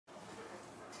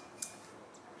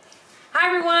Hi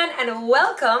everyone, and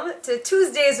welcome to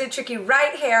Tuesdays with Tricky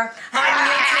right here on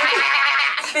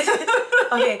YouTube.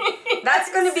 Okay,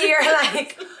 that's gonna be your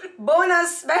like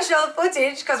bonus special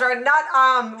footage because we're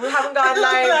not we haven't gone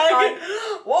live on.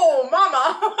 Whoa,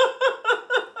 mama!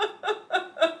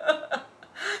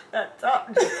 That's up.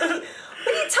 What are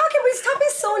you talking about? His top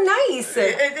is so nice.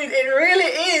 It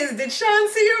really is. Did Sean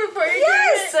see you before you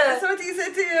Yes. came? That's what he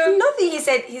said to you. Nothing. He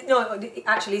said. He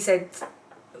actually said,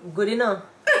 "Good enough."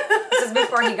 This is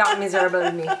before he got miserable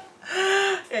with me.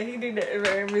 Yeah, he did get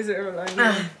very miserable on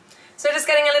you. So just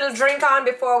getting a little drink on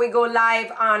before we go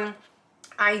live on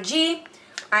IG.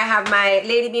 I have my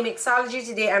Lady Bee Mixology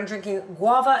today. I'm drinking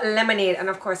Guava Lemonade, and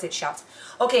of course it's shots.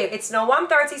 Okay, it's now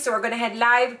 1:30, so we're gonna head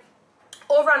live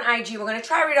over on IG. We're gonna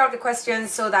try to read out the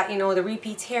questions so that the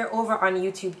repeats here over on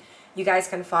YouTube, you guys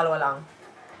can follow along.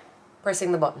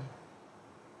 Pressing the button.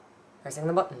 Pressing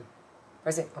the button.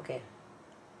 Pressing. Okay.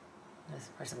 Let's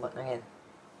press the button again.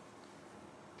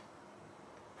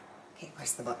 Okay,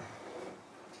 press the button.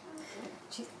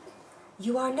 Jeez.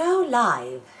 You are now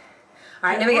live. All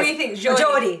right, let me What guess. do you think,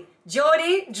 Jodi?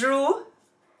 Jodi drew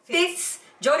Fitz.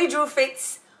 Jodi drew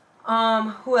Fitz.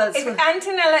 Who else? If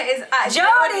Antonella is at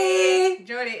Jodi.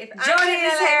 Jodi, if Jodi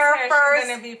Antonella is here first. she's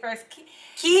gonna be first.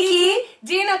 Kiki.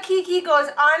 Do you know Kiki goes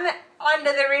on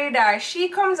under the radar? She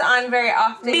comes on very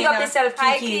often. Big up yourself, Kiki.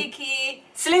 Hi, Kiki.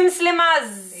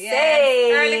 Slimmers. Yes.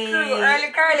 Hey.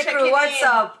 Early crew checking what's in.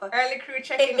 up? Early crew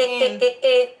checking in.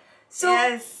 So,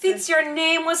 Yes. Fitz, your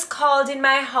name was called in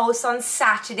my house on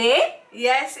Saturday.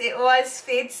 Yes, it was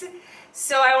Fitz.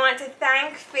 So I want to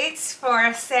thank Fitz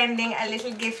for sending a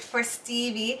little gift for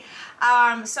Stevie.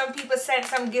 Some people sent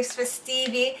some gifts for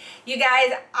Stevie. You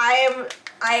guys,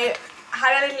 I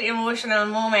had a little emotional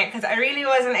moment because I really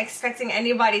wasn't expecting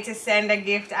anybody to send a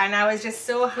gift, and I was just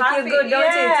so happy. You feel good,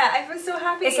 don't it? Yeah, I feel so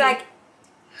happy. It's like,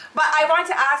 but I want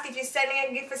to ask, if you're sending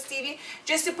a gift for Stevie,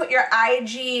 just to put your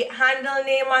IG handle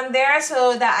name on there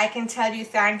so that I can tell you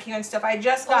thank you and stuff. I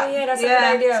just got that's a good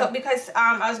idea. So because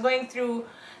I was going through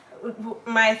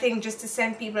my thing just to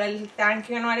send people a little thank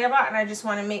you and whatever, and I just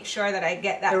want to make sure that I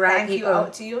get that right thank you people.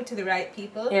 out to you, to the right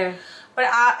people. Yeah. But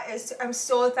I'm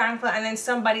so thankful. And then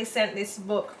somebody sent this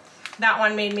book. That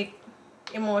one made me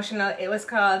emotional. It was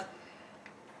called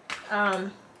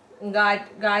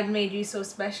God Made You So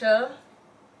Special.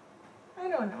 I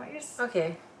don't know.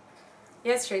 okay.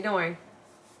 Yes, straight, don't worry.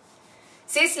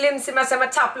 See, Slim Simma Sama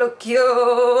top look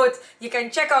cute. You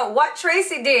can check out what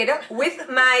Tracy did with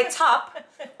my top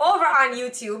over on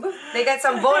YouTube. They got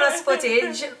some bonus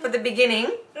footage for the beginning.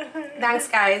 Thanks,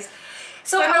 guys.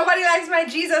 So nobody likes my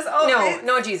Jesus outfit?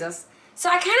 No Jesus. So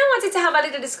I kind of wanted to have a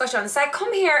little discussion. So I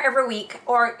come here every week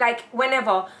or like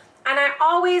whenever, and I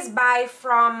always buy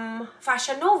from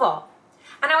Fashion Nova.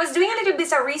 And I was doing a little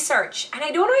bit of research, and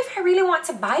I don't know if I really want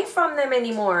to buy from them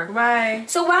anymore. Why?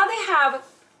 So while they have,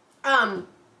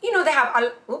 they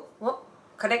have a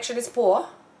connection is poor.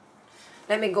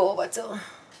 Let me go over to.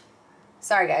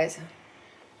 Sorry, guys.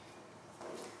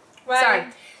 Why? Sorry.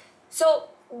 So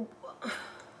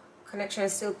connection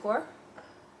is still poor.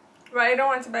 Right, I don't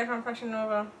want to buy from Fashion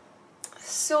Nova.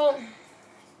 So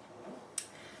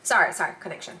sorry,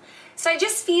 connection. So I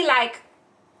just feel like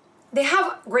they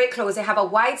have great clothes. They have a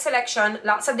wide selection,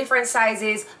 lots of different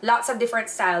sizes, lots of different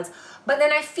styles. But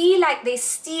then I feel like they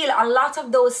steal a lot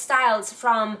of those styles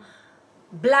from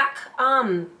black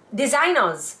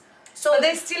designers. So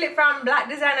they steal it from black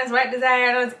designers, white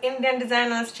designers, Indian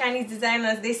designers, Chinese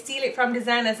designers. They steal it from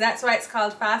designers. That's why it's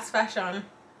called fast fashion.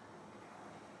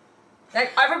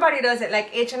 Like everybody does it. Like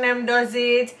H&M does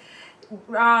it.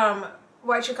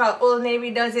 Old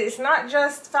Navy does it. It's not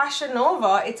just Fashion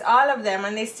Nova. It's all of them,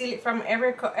 and they steal it from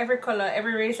every color,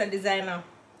 every race of designer.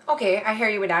 Okay, I hear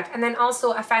you with that. And then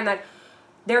also I find that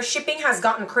their shipping has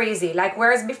gotten crazy. Like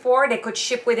whereas before they could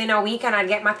ship within a week and I'd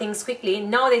get my things quickly,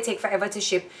 now they take forever to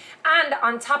ship. And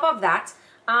on top of that,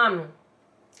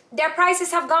 their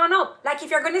prices have gone up. Like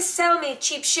if you're gonna sell me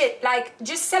cheap shit, like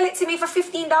just sell it to me for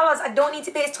 $15. I don't need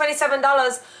to pay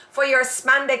 $27 for your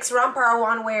spandex romper I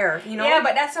want to wear, Yeah,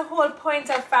 but that's the whole point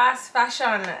of fast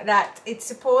fashion, that it's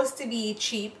supposed to be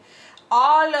cheap.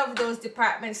 All of those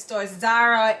department stores,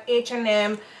 Zara,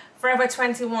 H&M, Forever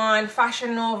 21,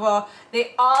 Fashion Nova,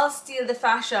 they all steal the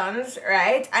fashions,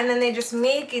 right? And then they just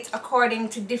make it according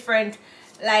to different,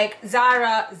 like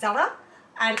Zara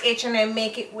and H&M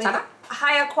make it with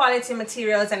higher quality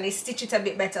materials, and they stitch it a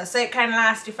bit better so it can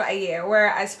last you for a year,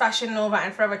 whereas Fashion Nova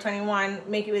and Forever 21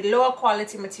 make it with lower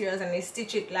quality materials and they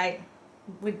stitch it like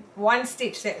with one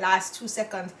stitch that lasts 2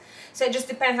 seconds. So it just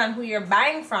depends on who you're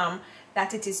buying from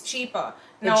that it is cheaper.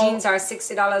 The jeans are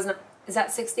 $60 now. Is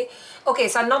that 60? Okay,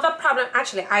 so another problem,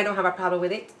 actually, I don't have a problem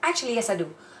with it. Actually, yes, I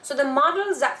do. So the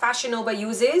models that Fashion Nova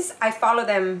uses, I follow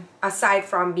them aside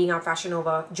from being on Fashion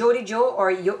Nova. Jodi Jo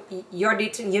or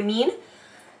Yamin.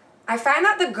 I find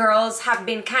that the girls have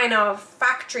been kind of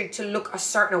factored to look a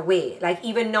certain way. Like,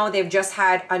 even though they've just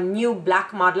had a new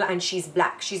black model and she's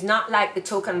black. She's not like the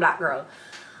token black girl.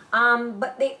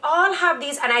 But they all have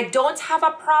these, and I don't have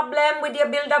a problem with your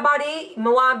build a body. I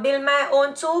want to build my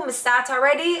own too. I start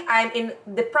already. I'm in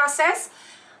the process.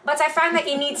 But I find that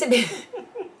you need to be,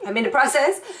 I'm in the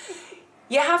process.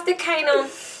 You have to kind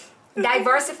of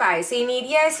diversify. So you need,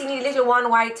 yes, you need a little one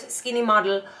white skinny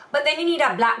model, but then you need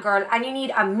a black girl and you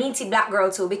need a meaty black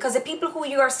girl too, because the people who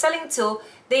you are selling to,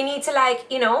 they need to, like,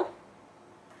 you know,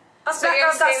 us so black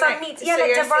girls got some meat. Yeah,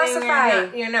 like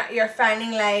diversify. You're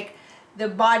finding like the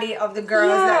body of the girls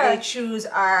that they choose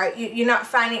are you're not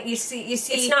finding you see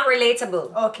it's not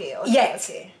relatable. Okay.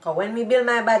 Okay. Cause when me build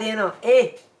my body, you know,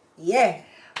 yeah.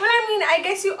 Well, I mean, I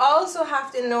guess you also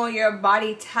have to know your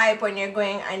body type when you're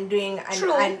going and doing,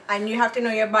 and you have to know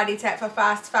your body type for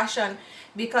fast fashion,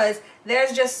 because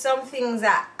there's just some things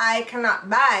that I cannot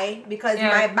buy because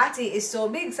my body is so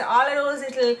big. So all of those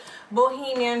little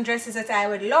bohemian dresses that I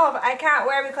would love, I can't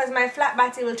wear because my flat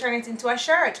body will turn it into a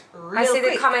shirt real I see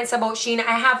quick. the comments about Sheena.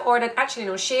 I have ordered, actually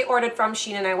no, Shay ordered from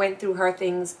Sheena and I went through her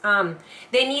things.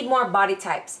 They need more body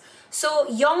types. So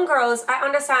young girls, I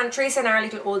understand Tracy and I are a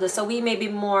little older, so we may be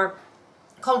more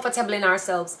comfortable in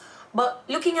ourselves. But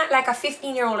looking at like a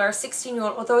 15-year-old or a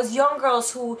 16-year-old, or those young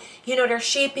girls who, you know, they're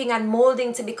shaping and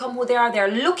molding to become who they are,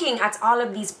 they're looking at all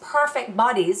of these perfect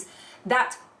bodies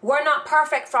that were not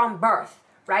perfect from birth,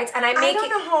 right? And I don't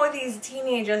know how these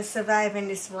teenagers survive in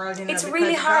this world. You know, it's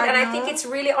really hard, and I think it's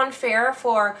really unfair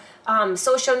for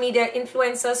social media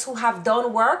influencers who have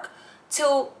done work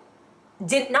to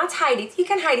did not hide it. You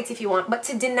can hide it if you want, but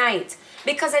to deny it,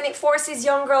 because then it forces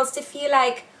young girls to feel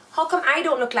like, how come I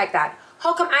don't look like that?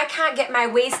 How come I can't get my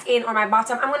waist in or my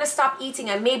bottom? I'm gonna stop eating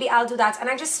and maybe I'll do that. And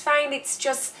I just find it's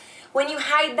just, when you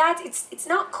hide that, it's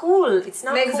not cool. It's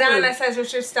not cool. Zana says we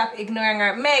should stop ignoring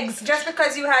her. Megs, just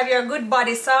because you have your good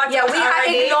body sorted, yeah, we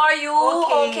ignore you.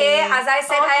 Okay. As I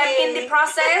said, I am in the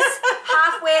process,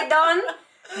 halfway done.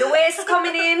 The waist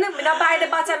coming in, we not buy the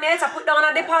bottom yet, I put down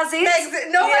a deposit.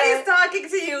 Nobody's talking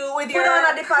to you with your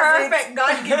perfect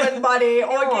God-given body,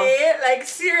 okay? Like,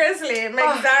 seriously,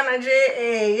 Megzana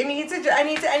J.A. You need to,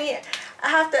 I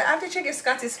have to check if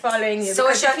Scott is following you. So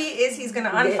because if he is, he's going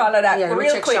to unfollow that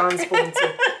real quick. Sean's phone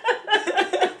too.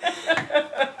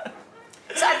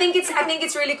 So I think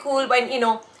it's really cool when, you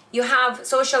know, you have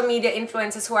social media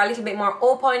influencers who are a little bit more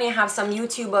open. You have some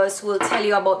YouTubers who will tell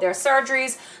you about their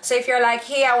surgeries. So if you're like,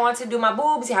 hey, I want to do my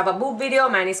boobs, you have a boob video,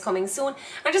 mine is coming soon.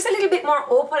 And just a little bit more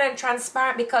open and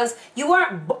transparent, because you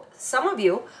aren't, some of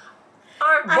you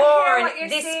aren't born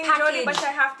this package. Jodi, but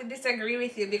I have to disagree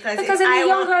with you because the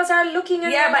young girls are looking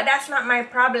at but that's not my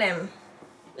problem.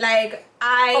 Like,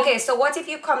 Okay, so what if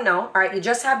you come now, all right, you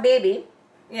just have baby,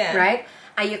 right?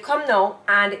 And you come now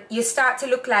and you start to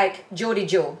look like Jodi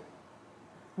Jo.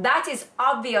 That is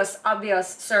obvious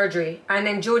surgery. And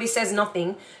then Jodi says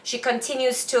nothing. She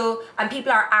continues to, and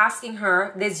people are asking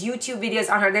her, there's YouTube videos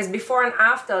on her, there's before and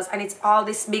afters, and it's all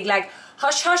this big like,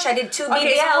 hush hush, I did 2 BBLs.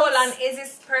 Okay, so hold on, is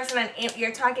this person,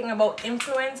 you're talking about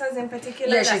influencers in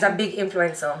particular? Yeah, she's a big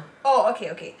influencer. Oh,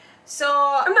 okay. So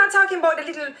I'm not talking about the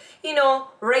little, you know,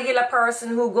 regular person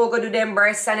who go do them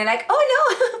breasts and they're like, oh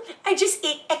no, I just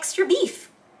ate extra beef.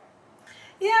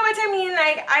 Yeah, but I mean,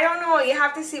 like, I don't know, you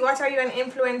have to see what are you an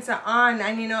influencer on,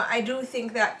 and you know, I do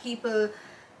think that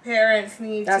parents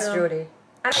need That's to... Jodi.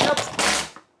 And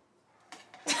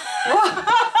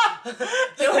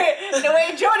the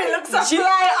way Jodi looks up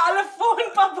fly on the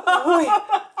phone, Papa.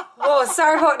 Oh,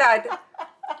 sorry about that.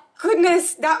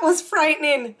 Goodness, that was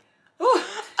frightening. I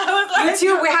was like,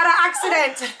 YouTube, we had an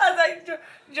accident. I was like,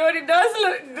 Jodi does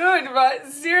look good, but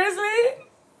seriously?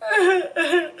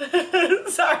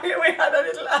 Sorry, we had a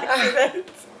little accident.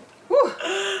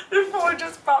 The phone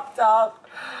just popped off.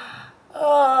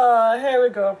 Oh, here we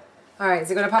go. Alright, is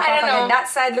it going to pop off again? That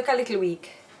side look a little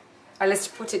weak. Let's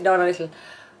put it down a little.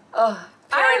 Oh,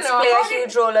 parents play a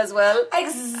huge role as well.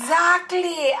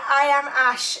 Exactly. I am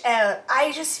Ash L.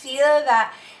 I just feel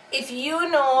that if you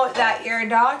know that your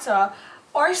daughter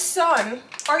or son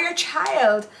or your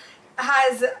child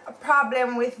has a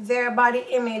problem with their body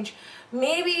image,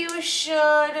 maybe you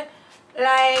should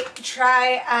like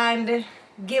try and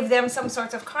give them some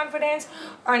sort of confidence,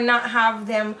 or not have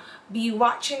them be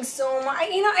watching so much.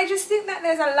 You know, I just think that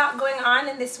there's a lot going on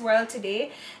in this world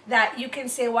today that you can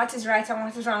say what is right and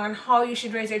what is wrong, and how you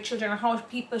should raise your children and how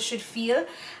people should feel.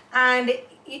 And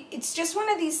it's just one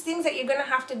of these things that you're gonna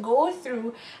have to go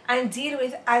through and deal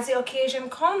with as the occasion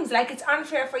comes. Like, it's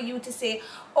unfair for you to say,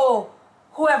 oh,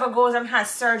 whoever goes and has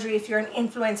surgery, if you're an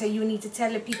influencer, you need to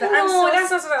tell the people. No,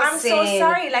 that's not what I'm saying. I'm so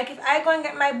sorry. Like, if I go and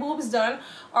get my boobs done,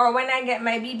 or when I get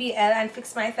my BBL and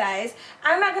fix my thighs,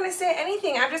 I'm not gonna say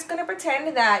anything. I'm just gonna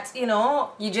pretend that, you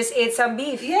know, you just ate some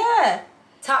beef. Yeah.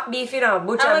 Top beef, you know,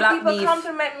 butcher and when black people beef.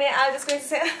 compliment me, I'm just going to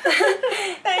say,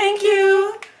 thank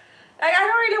you. Like, I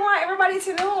don't really want everybody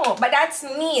to know. But that's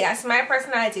me. That's my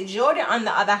personality. Jodi, on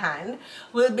the other hand,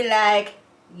 will be like,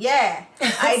 yeah,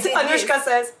 I did Anushka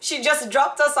says, she just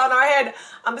dropped us on our head.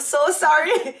 I'm so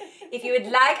sorry. If you would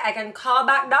like, I can call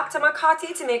back Dr.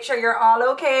 McCarthy to make sure you're all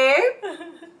okay.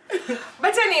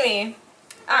 But anyway.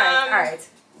 All right.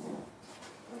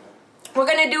 We're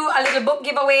going to do a little book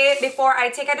giveaway before I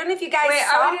take. I don't know if you guys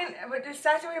saw. Wait, did we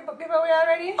start with a book giveaway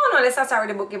already? Oh, no, let's not start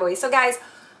with the book giveaway. So, guys,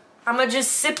 I'm going to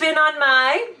just sip in on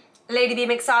my Lady Bee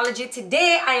Mixology.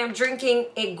 Today, I am drinking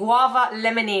a Guava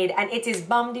Lemonade. And it is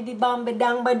bum diddy bum ba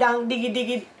dang ba dang diggy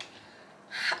diggy.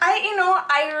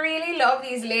 I really love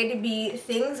these Lady Bee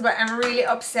things, but I'm really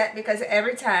upset because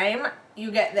every time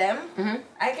you get them,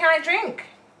 I can't drink.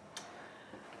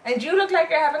 And you look like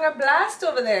you're having a blast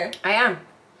over there. I am.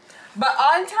 But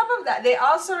on top of that, they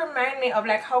also remind me of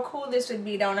like how cool this would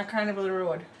be down a Carnival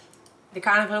Road. The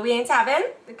carnival we ain't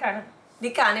having? The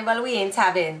carnival we ain't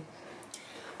having.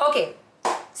 Okay,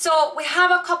 so we have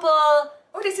a couple.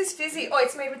 Oh, this is fizzy. Oh,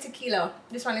 it's made with tequila.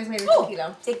 This one is made with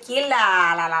tequila. Tequila.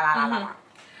 La, la, la, la, la.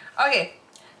 Okay,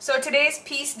 so today's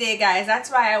Peace Day, guys. That's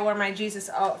why I wore my Jesus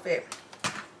outfit.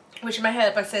 Which my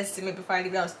helper says to me before I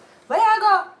leave the house, where y'all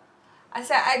go? I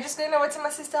said, I just going over to my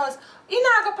sister's house. You know,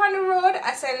 I go up on the road.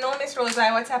 I said, no, Miss Rose,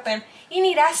 what's happened? You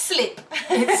need a slip.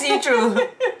 See true.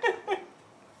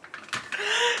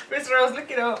 Miss Rose, look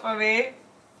it up for me.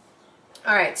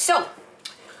 Alright, so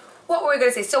what were we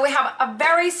going to say? So we have a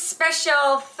very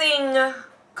special thing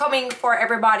coming for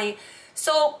everybody.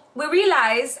 So we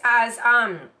realize as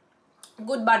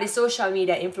good body social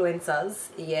media influencers,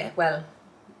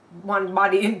 one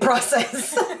body in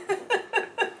process.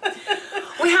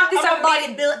 We have this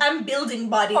I'm building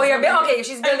bodies. Oh, okay,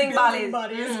 she's building bodies.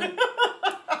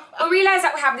 We realize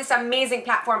that we have this amazing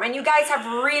platform, and you guys have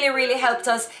really helped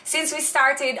us since we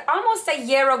started almost a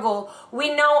year ago.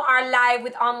 We now are live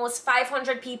with almost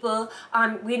 500 people.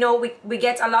 We know we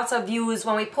get a lot of views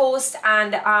when we post,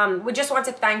 and we just want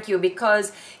to thank you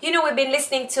because, you know, we've been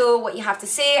listening to what you have to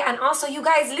say, and also you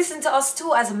guys listen to us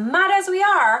too. As mad as we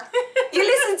are, you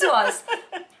listen to us.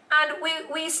 And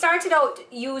we started out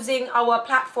using our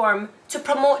platform to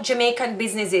promote Jamaican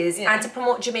businesses and to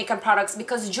promote Jamaican products,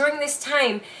 because during this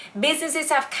time,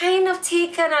 businesses have kind of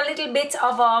taken a little bit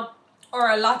of a... Or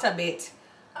a lot of bit.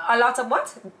 A lot of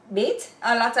what? Bait?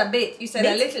 A lot of bit. You said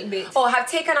bit? A little bit. Oh, have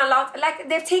taken a lot, like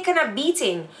they've taken a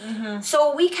beating.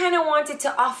 So we kind of wanted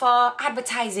to offer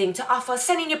advertising, to offer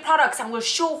sending your products, and we'll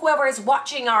show whoever is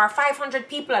watching our 500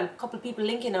 people and a couple of people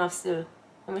linking off still.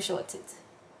 Let me show it.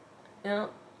 You know?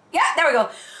 Yeah, there we go.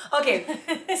 Okay,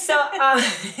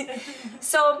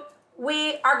 so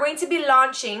we are going to be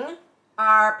launching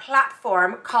our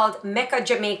platform called Mecca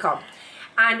Jamaica,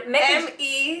 and Mecca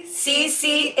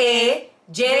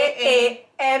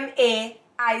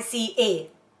MECCAJAMAICA.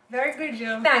 Very good,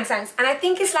 Joe. Thanks. And I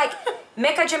think it's like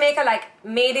Mecca Jamaica, like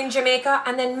made in Jamaica,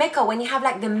 and then Mecca when you have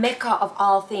like the Mecca of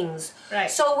all things.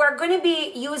 Right. So we're going to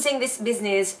be using this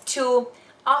business to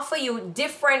offer you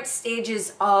different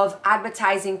stages of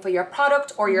advertising for your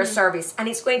product or your service, and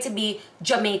it's going to be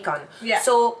Jamaican.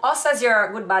 So us as your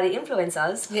good body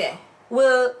influencers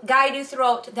will guide you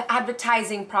throughout the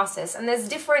advertising process, and there's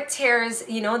different tiers,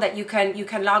 you know, that you can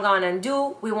log on and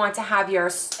do. We want to have your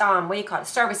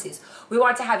services, we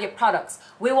want to have your products,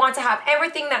 we want to have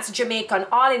everything that's Jamaican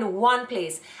all in one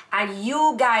place. And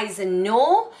you guys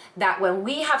know that when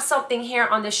we have something here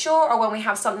on the show, or when we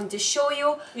have something to show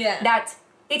you, that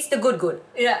it's the good.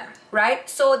 Right?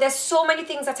 So there's so many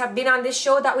things that have been on this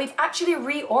show that we've actually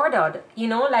reordered, you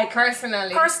know, like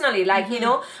personally, like, you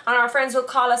know, and our friends will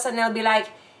call us and they'll be like,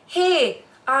 hey,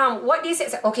 what do you say?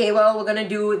 Okay, well, we're gonna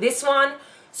do this one.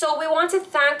 So we want to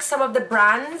thank some of the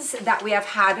brands that we have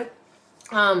had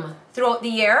throughout the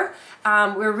year.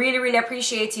 We really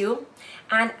appreciate you,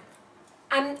 and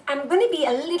I'm gonna be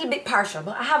a little bit partial,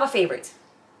 but I have a favorite.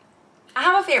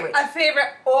 A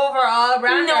favorite overall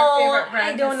brand? No, or favorite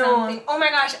brand I don't know. Oh my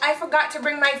gosh, I forgot to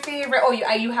bring my favorite. Oh,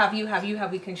 you have.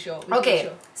 We can show.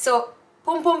 So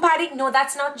Pum Pum Paddy. No,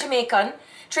 that's not Jamaican.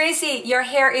 Tracy, your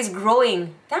hair is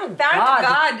growing. Thank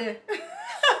God.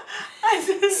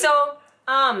 So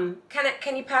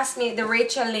Can you pass me the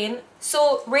Rachel Lynn?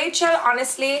 So Rachel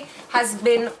honestly has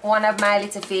been one of my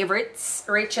little favorites,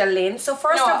 Rachel Lynn. So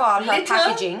first of all, her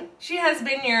packaging. She has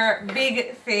been your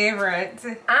big favorite.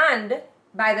 And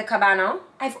by the Cabana,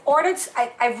 I've ordered,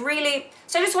 I've really,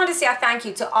 so I just want to say a thank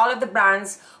you to all of the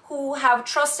brands who have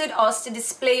trusted us to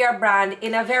display your brand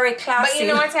in a very classy. But you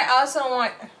know what, I also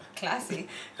want, classy.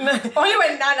 Only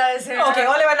when Nana is here. Okay,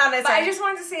 only when Nana is But here. I just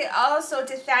want to say also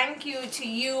to thank you to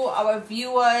you, our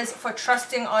viewers, for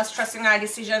trusting us, trusting our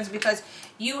decisions, because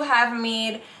you have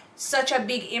made such a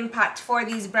big impact for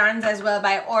these brands as well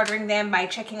by ordering them, by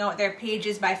checking out their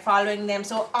pages, by following them.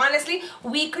 So honestly,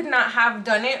 we could not have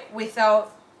done it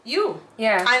without you.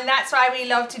 Yeah. And that's why we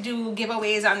love to do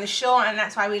giveaways on the show, and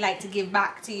that's why we like to give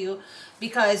back to you,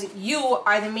 because you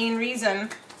are the main reason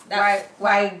why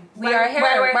we are here,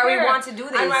 why we want to do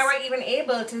this, and why we're even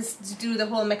able to do the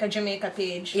whole Mecca Jamaica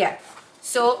page. Yeah.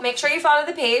 So make sure you follow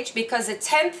the page, because the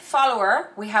 10th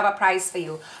follower, we have a prize for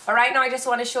you. But right now I just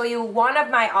want to show you one of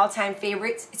my all-time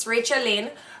favorites. It's Rachel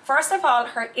Lynn. First of all,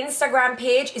 her Instagram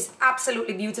page is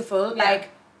absolutely beautiful. Yeah. Like,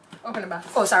 open the box.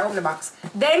 Oh, sorry, open the box.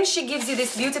 Then she gives you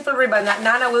this beautiful ribbon that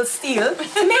Nana will steal to make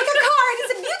a card.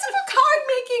 It's a beautiful card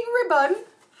making ribbon.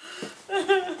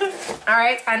 All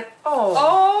right, and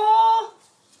oh,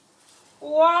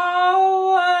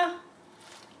 wow.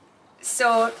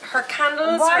 So her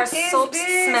candles, her soaps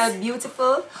smell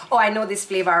beautiful. Oh, I know this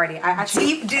flavor already. I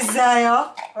actually Deep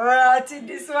Desire.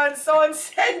 This one sounds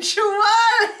sensual.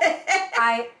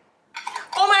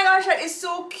 Oh my gosh, that is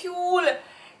so cool.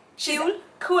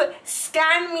 Cool.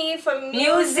 Scan me for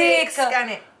music. Scan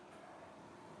it.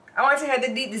 I want to hear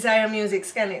the Deep Desire music.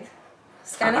 Scan it.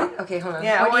 Scan it? Okay, hold on.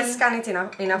 Yeah, What do you scan it in a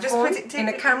just phone? put it In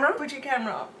a camera? Put your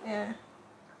camera up. Yeah.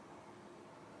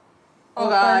 Oh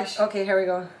gosh. Okay, here we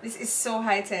go. This is so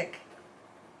high tech.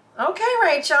 Okay,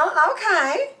 Rachel.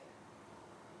 Okay.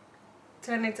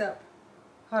 Turn it up.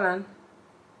 Hold on.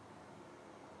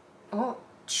 Oh,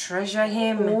 treasure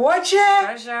him. Watch it.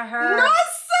 Treasure her. No,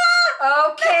 sir.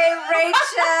 Okay,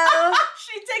 Rachel.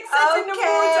 She takes it in the mood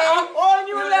to a whole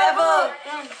new level.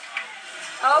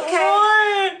 Okay.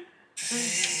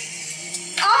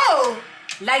 Oh.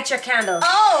 Light your candle.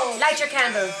 Oh. Light your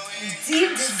candle. Deep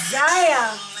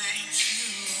Desire.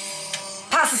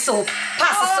 Pass the soap.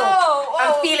 Pass the soap.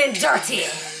 I'm feeling dirty.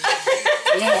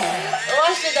 Yeah.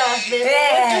 Wash it off, baby.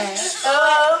 Yeah.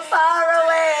 Oh, far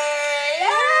away.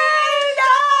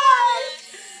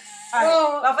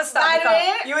 Alright, well, for stop,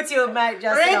 YouTube might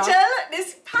just, Rachel,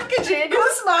 this packaging.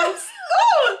 Goosebumps.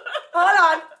 Hold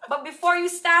on. But before you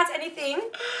start anything,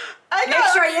 make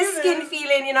sure your skin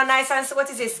feeling, nice and, what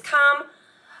is this?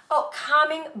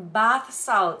 Calming bath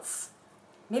salts.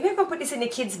 Maybe I'm going to put this in the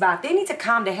kids' bath. They need to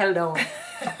calm the hell down.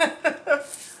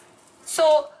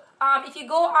 So, if you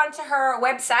go onto her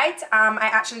website, I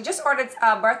actually just ordered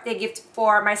a birthday gift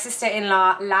for my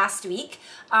sister-in-law last week.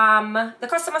 The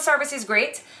customer service is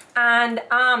great, and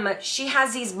she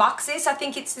has these boxes. I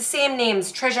think it's the same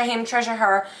names, Treasure Him, Treasure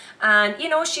Her, and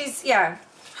she's,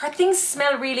 her things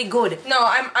smell really good. No,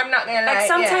 I'm not gonna lie. Like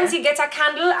sometimes you get a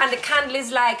candle and the candle is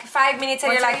like 5 minutes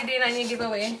and you're like, what are you doing on your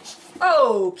giveaway?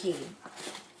 Okay.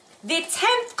 The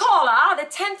 10th caller.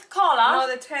 No,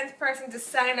 the 10th person to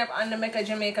sign up on the Mecca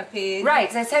Jamaica page.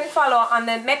 Right, the 10th follower on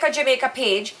the Mecca Jamaica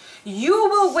page. You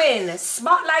will win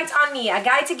Spotlight on Me, a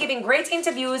guide to giving great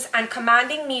interviews and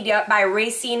commanding media by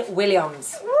Racine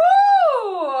Williams.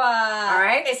 Woo!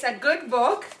 Alright. It's a good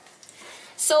book.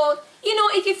 So,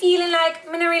 if you're feeling like,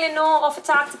 I don't really know how to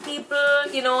talk to people,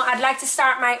 I'd like to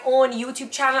start my own YouTube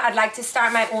channel. I'd like to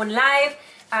start my own live.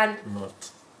 And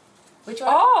Not. which one?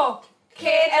 Oh!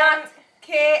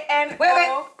 K-N-O.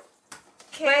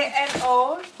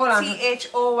 Hold on.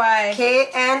 T-H-O-Y.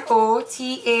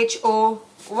 K-N-O-T-H-O.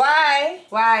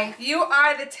 Why? You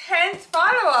are the 10th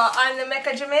follower on the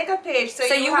Mecca Jamaica page. So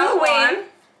you will win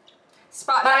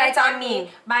Spotlight on Me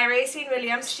by Racine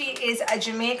Williams. She is a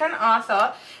Jamaican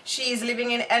author. She is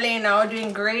living in LA now,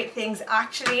 doing great things.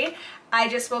 Actually, I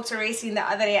just spoke to Racine the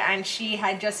other day, and she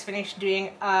had just finished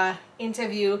doing an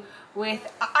interview with,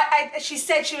 she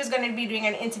said she was going to be doing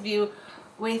an interview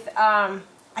with,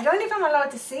 I don't know if I'm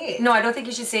allowed to say it. No, I don't think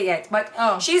you should say it yet. But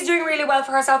she's doing really well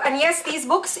for herself. And yes, these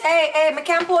books, I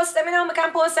can't post them, I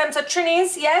can't post them. So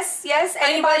Trinis, yes,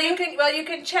 anybody. You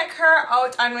can check her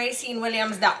out on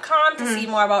racinewilliams.com to see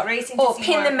more about Racine.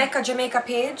 Pin the Mecca Jamaica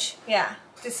page. Yeah,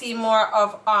 to see more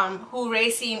of who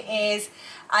Racine is,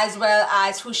 as well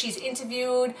as who she's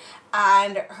interviewed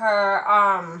and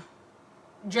her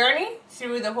journey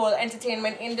through the whole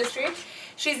entertainment industry.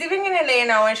 She's living in LA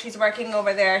now and she's working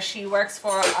over there. She works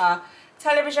for a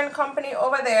television company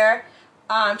over there.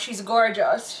 She's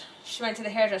gorgeous. She went to the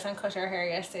hairdresser and cut her hair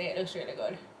yesterday. It looks really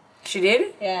good. She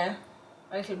did? Yeah.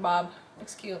 A little bob.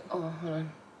 Looks cute. Oh, hold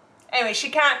on. Anyway, she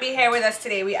can't be here with us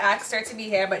today. We asked her to be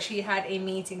here, but she had a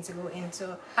meeting to go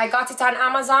into. I got it on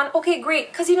Amazon. Okay,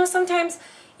 great. Because, you know, sometimes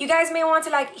you guys may want to,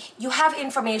 like, you have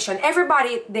information.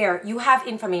 Everybody there, you have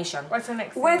information. What's the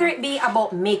next thing? Whether it be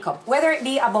about makeup, whether it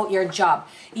be about your job,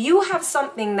 you have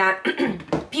something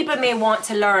that people may want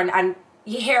to learn and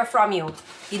hear from you.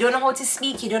 You don't know how to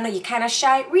speak. You don't know. You're kind of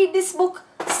shy. Read this book.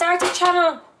 Start your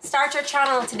channel. Start your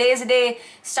channel. Today is the day.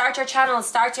 Start your channel.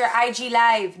 Start your IG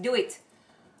live. Do it.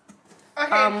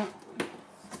 Okay.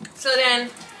 So then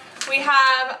we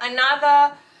have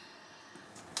another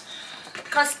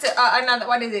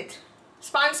what is it?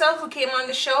 Sponsor who came on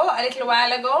the show a little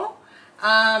while ago.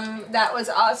 That was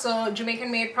also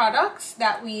Jamaican made products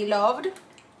that we loved.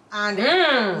 And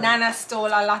Nana stole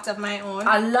a lot of my own.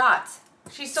 A lot.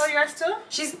 She stole yours too?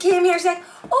 She came here, she's like,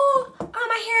 oh,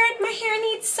 my hair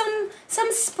needs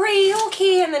some spray,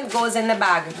 okay, and then goes in the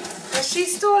bag. What's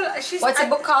the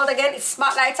book called again? It's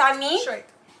Spotlight on Me. Sure.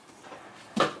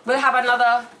 We'll have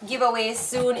another giveaway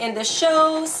soon in the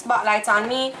show. Spotlight on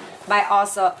Me by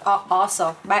awesome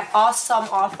author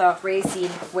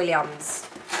Racine Williams.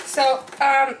 So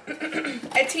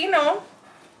Ettenio,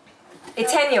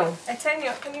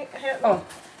 can you help? Oh,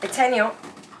 Ettenio.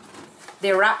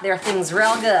 They wrap their things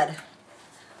real good.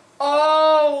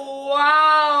 Oh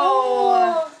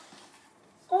wow!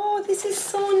 Oh, this is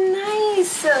so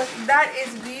nice. That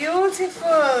is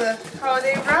beautiful. How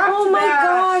they wrap. Oh my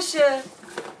gosh!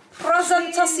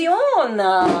 Presentación.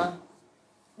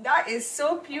 That is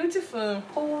so beautiful.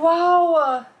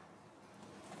 Wow.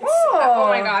 Oh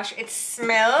my gosh! It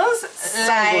smells so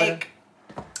like. Good.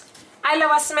 I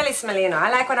love a smelly, you know. I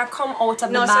like when I come out of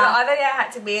the No, bath. so the other day I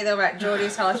had to bathe over at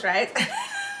Jodi's house, right?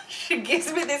 She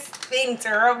gives me this thing to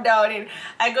rub down in.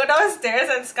 I go downstairs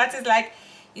and Scott is like,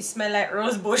 you smell like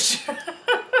rose bush.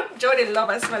 Jodi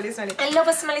loves a smelly. I love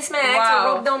a smelly. Wow. I like to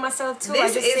rub down myself too.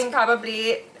 This is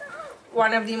probably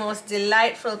one of the most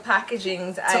delightful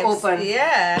packagings I've open.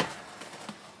 Yeah.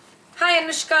 Hi,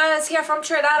 Anushka is here from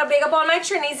Trinidad. Big up all my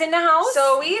Trinis in the house.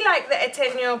 So we like the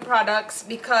Ettenio products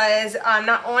because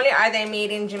not only are they made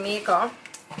in Jamaica,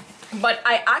 but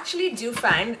I actually do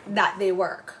find that they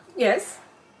work. Yes.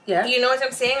 Yeah. You know what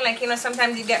I'm saying? Like, you know,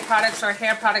 sometimes you get products or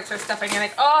hair products or stuff and you're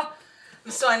like, oh, I'm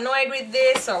so annoyed with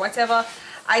this or whatever.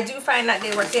 I do find that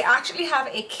they work. They actually have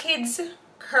a kids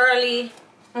curly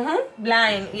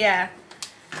line, yeah,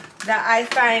 that I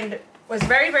find was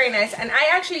very, very nice. And I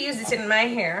actually use this in my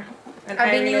hair. And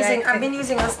I've been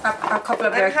using a couple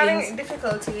of their things. I'm having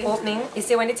difficulty opening. You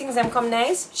see, when the things them come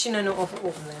nice, she don't know how to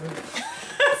open them.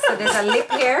 So there's a lip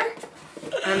here,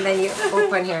 and then you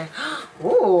open here.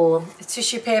 Ooh,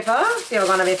 tissue paper. You're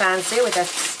gonna be fancy with a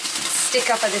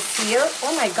sticker for the seal.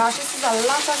 Oh my gosh, this is a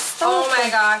lot of stuff. Oh my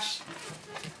gosh.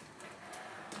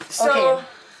 So,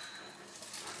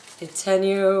 okay.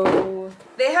 Ettenio.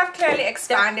 They have clearly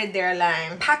expanded their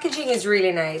line. Packaging is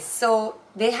really nice. So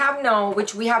they have now,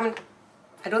 which we haven't.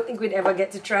 I don't think we'd ever get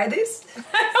to try this.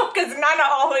 Because Nana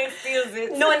always steals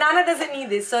it. No, Nana doesn't need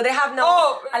this. So they have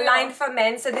now a line for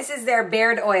men. So this is their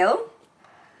beard oil.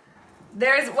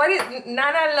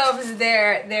 Nana loves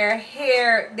their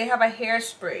hair. They have a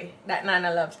hairspray that Nana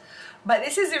loves. But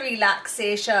this is a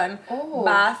relaxation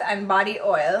bath and body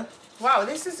oil. Wow,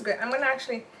 this is good. I'm going to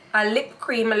actually... A lip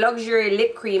cream, a luxury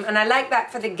lip cream. And I like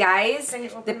that for the guys.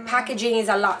 The packaging is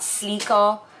a lot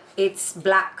sleeker. It's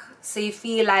black. So you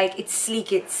feel like it's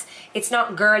sleek. It's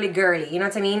not girly. You know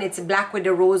what I mean? It's black with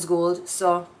the rose gold.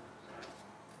 So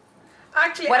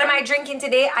actually, what am I drinking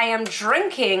today? I am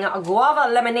drinking a Guava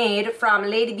Lemonade from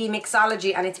Lady Bee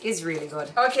Mixology, and it is really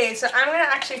good. Okay, so I'm gonna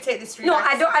actually take this. No,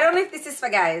 I don't know if this is for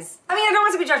guys. I mean, I don't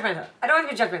want to be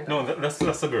judgmental. No, that's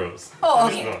the girls. Oh,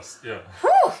 okay. Gloss, yeah.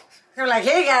 Whew. I'm like,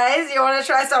 hey guys, you want to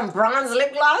try some bronze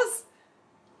lip gloss?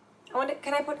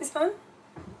 Can I put this on?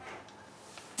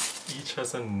 Each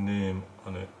has a name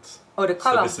on it. Oh, the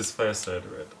color. So this is Fireside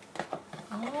Red.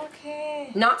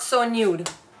 Okay. Not so nude.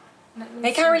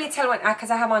 I can't really tell what,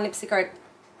 because I have on lipstick right.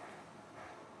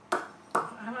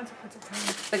 I want to put it on.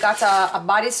 We got a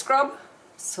body scrub.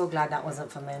 So glad that wasn't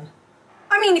for men.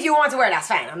 I mean, if you want to wear it, that's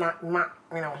fine. I'm not,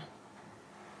 you know.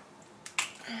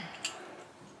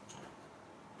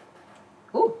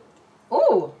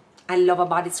 Ooh. I love a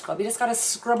body scrub. You just gotta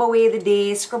scrub away the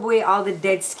day, scrub away all the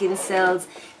dead skin cells.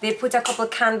 They put a couple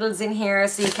candles in here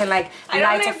so you can like light a fire. I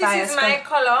don't know if this is my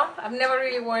color. I've never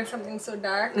really worn something so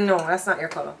dark. No, that's not your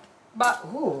color. But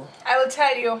I will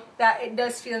tell you that it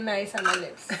does feel nice on my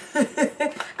lips.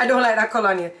 I don't like that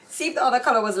color on you. See if the other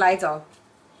color was lighter.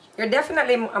 You're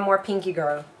definitely a more pinky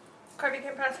girl. Kirby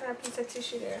can pass on a piece of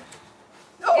tissue there.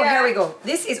 Oh, Yeah. here we go.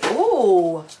 This is,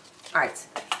 oh. All right.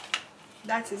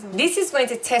 That is me. This is going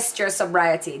to test your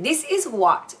sobriety. This is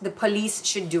what the police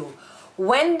should do.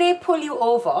 When they pull you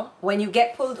over, when you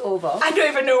get pulled over, I don't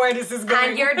even know where this is going.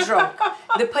 and you're drunk,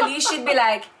 the police should be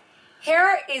like,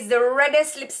 here is the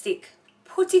reddest lipstick.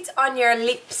 Put it on your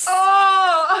lips.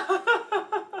 Oh!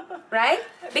 Right?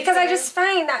 Because I just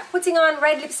find that putting on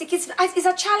red lipstick is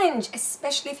a challenge,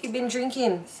 especially if you've been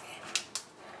drinking.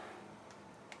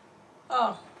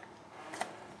 Oh.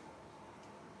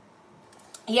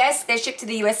 Yes, they ship to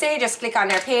the USA. Just click on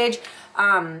their page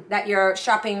that you're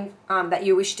shopping, that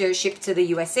you wish to ship to the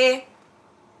USA.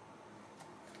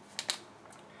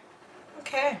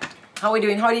 Okay. How we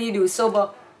doing? How did you do? Sober?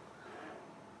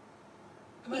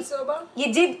 Am I sober?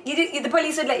 You did, the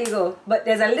police would let you go. But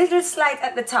there's a little slight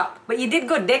at the top. But you did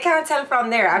good. They can't tell from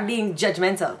there. I'm being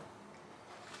judgmental.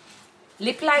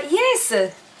 Lip line, yes.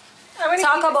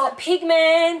 Talk about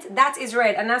pigment. That is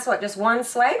red. And that's what, just one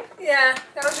swipe? Yeah,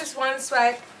 that was just one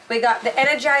swipe. We got the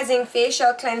energizing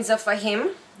facial cleanser for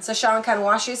him. So Sean can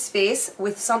wash his face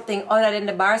with something other than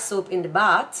the bar soap in the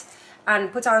bath.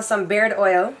 And put on some beard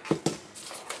oil.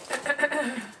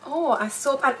 Oh, a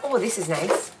soap. And oh, this is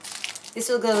nice. This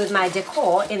will go with my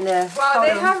decor in the... Wow,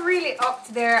 powder. they have really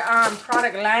upped their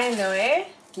product line though, eh?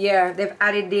 Yeah, they've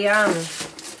added the...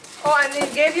 Oh, and they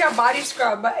gave you a body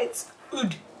scrub, but it's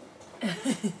oud.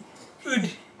 Oud.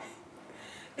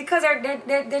 Because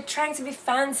they're trying to be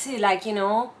fancy, like, you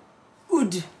know,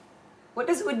 oud. What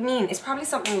does oud mean? It's probably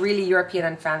something really European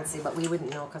and fancy, but we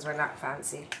wouldn't know because we're not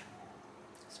fancy.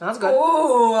 Smells good.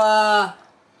 Oh,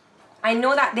 I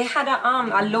know that they had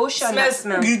a lotion that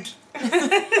smells good.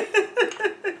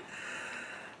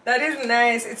 That is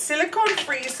nice. It's silicone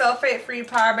free, sulfate free,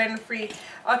 paraben free.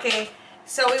 Okay,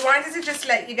 so we wanted to just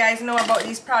let you guys know about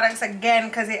these products again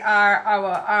because they are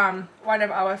our one of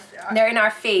our. They're in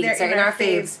our faves. They're in our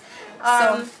faves.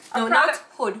 So no, not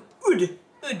hood. Oud.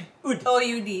 Oud. Oud.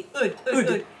 O-U-D. Oud. Oud.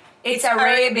 Oud. It's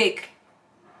Arabic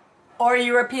or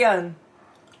European.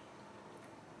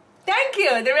 Thank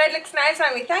you. The red looks nice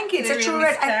on me. Thank you. It's a true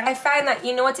red. I find that,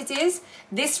 you know what it is?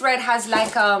 This red has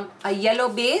like a yellow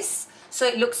base, so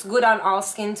it looks good on all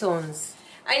skin tones.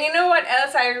 And you know what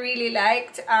else I really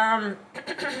liked? I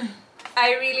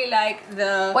really like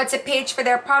the... What's the page for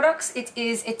their products? It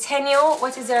is Ettenio.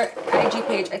 What is their IG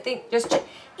page? I think just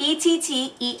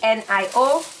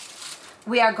ETTENIO.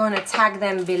 We are going to tag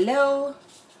them below.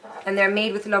 And they're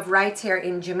made with love right here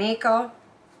in Jamaica.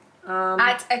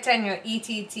 At Ettenio,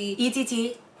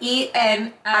 ETTENIO.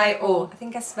 I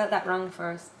think I spelled that wrong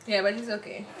first. Yeah, but it's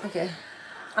okay. Okay.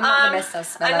 I'm not the best of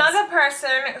spellers. Another product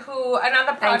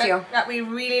that we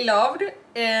really loved,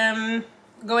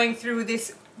 going through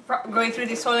this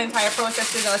whole entire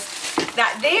process with us,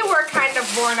 that they were kind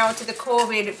of born out of the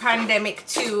COVID pandemic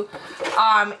too,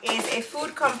 is a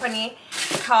food company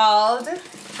called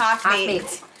Half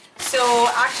Baked. So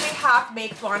actually Half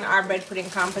Baked won our bread pudding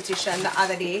competition the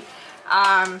other day.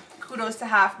 Kudos to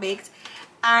Half Baked.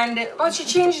 And oh, she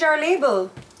changed our label.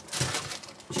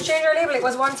 She changed our label. It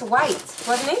was once white,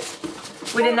 wasn't it?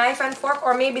 With a knife and fork,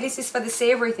 or maybe this is for the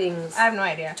savory things. I have no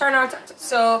idea. Turn out.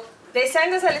 So they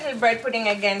sent us a little bread pudding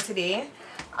again today.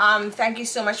 Thank you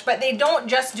so much. But they don't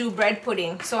just do bread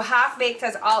pudding. So Half Baked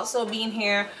has also been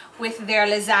here with their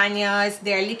lasagnas,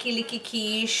 their licky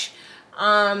quiche.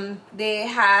 They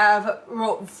have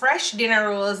fresh dinner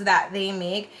rolls that they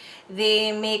make.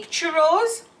 They make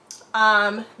churros.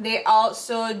 They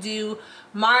also do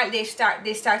they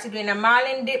started doing a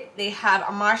marlin dip. They have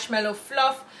a marshmallow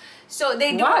fluff. So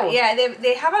they do, yeah,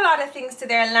 they have a lot of things to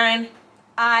their line.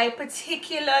 I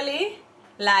particularly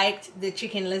liked the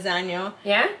chicken lasagna.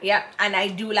 Yeah? Yeah, and I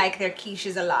do like their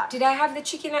quiches a lot. Did I have the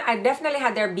chicken? I definitely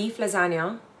had their beef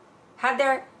lasagna. Had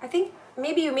their, I think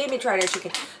maybe you made me try their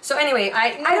chicken. So anyway,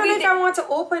 I don't know if I want to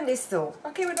open this though.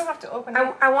 Okay, we don't have to open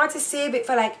it. I want to save it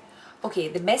for like, okay,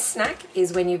 the best snack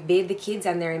is when you've bathed the kids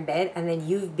and they're in bed, and then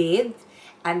you've bathed,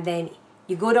 and then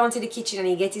you go down to the kitchen and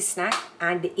you get your snack,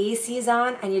 and the AC is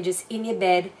on, and you're just in your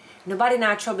bed, nobody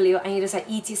not trouble you, and you just like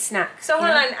eat your snack. So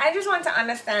hold on, I just want to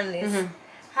understand this.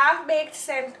 Half Baked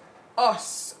sent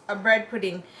us a bread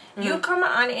pudding. You come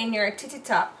on in your titty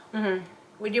top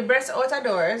with your breasts out of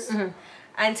doors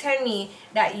and tell me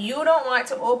that you don't want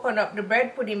to open up the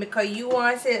bread pudding because you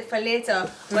want it for later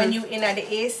when you in at the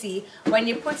AC, when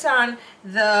you put on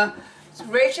the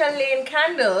Rachel Lane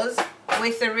candles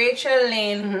with the Rachel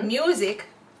Lane music.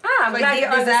 I'm glad you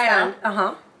understand.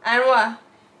 And what?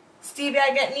 Stevie,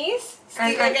 I get niece?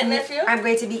 Stevie, I get nephew? I'm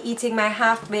going to be eating my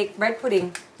half-baked bread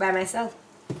pudding by myself.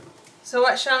 So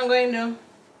what Sean going to do?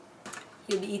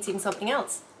 He'll be eating something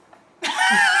else.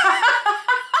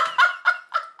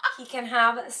 can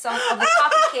have some of the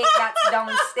coffee cake that's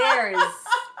downstairs.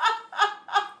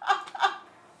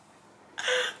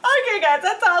 Okay, guys,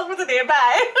 that's all for today.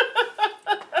 Bye.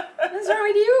 What's wrong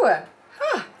with you?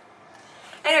 Huh.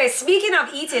 Anyway, speaking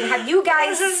of eating, have you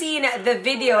guys seen the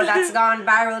video that's gone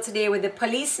viral today with the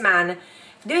policeman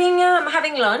doing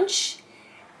having lunch?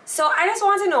 So I just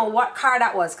want to know what car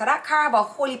that was, because that car have a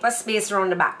whole heap of space around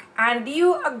the back. And do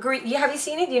you agree? Have you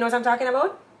seen it? Do you know what I'm talking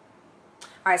about?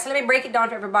 Alright, so let me break it down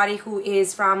for everybody who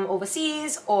is from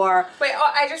overseas or... Wait,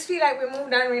 oh, I just feel like we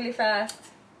moved on really fast.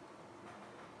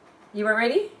 You were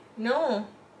ready? No.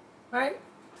 Alright.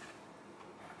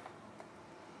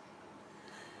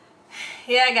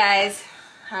 Yeah, guys.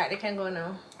 Alright, they can go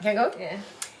now. Can I go? Yeah.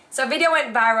 So a video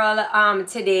went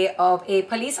viral today of a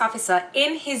police officer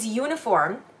in his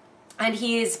uniform, and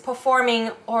he is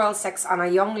performing oral sex on a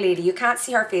young lady. You can't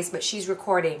see her face, but she's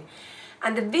recording.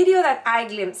 And the video that I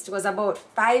glimpsed was about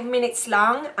 5 minutes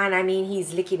long, and I mean,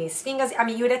 he's licking his fingers. I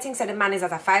mean, you would think that the man is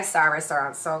at a 5-star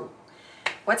restaurant, so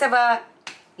whatever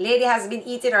lady has been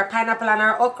eating her pineapple and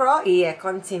her okra, yeah,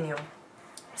 continue.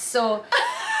 So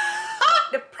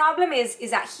the problem is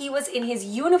that he was in his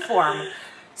uniform.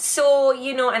 So,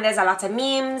 you know, and there's a lot of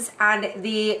memes, and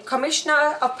the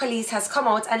commissioner of police has come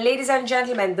out, and ladies and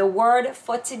gentlemen, the word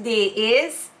for today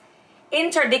is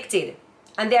interdicted,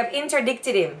 and they have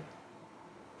interdicted him.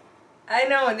 I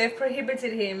know, they've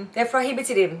prohibited him. They've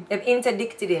prohibited him. They've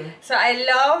interdicted him. So I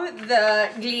love the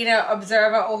Gleaner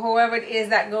Observer or whoever it is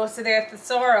that goes to their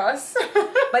thesaurus.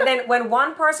 But then when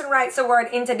one person writes the word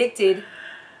interdicted,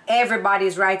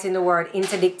 everybody's writing the word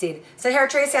interdicted. So here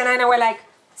Tracy and I were like,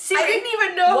 Siri, I didn't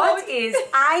even know what is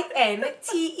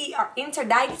I-N-T-E-R?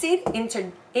 Interdicted?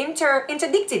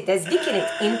 Interdicted. There's dick in it.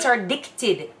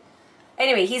 Interdicted.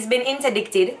 Anyway, he's been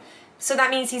interdicted. So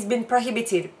that means he's been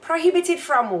prohibited. Prohibited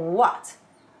from what?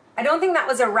 I don't think that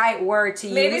was the right word to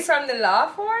use. Maybe from the law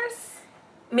force?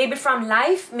 Maybe from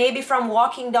life. Maybe from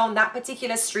walking down that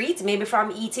particular street. Maybe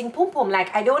from eating pum pum.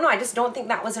 Like, I don't know. I just don't think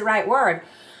that was the right word.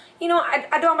 You know,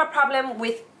 I don't have a problem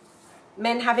with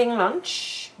men having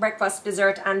lunch, breakfast,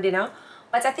 dessert, and dinner.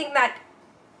 But I think that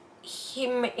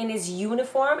him in his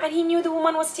uniform, and he knew the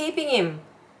woman was taping him.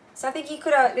 So I think he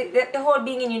could have, the whole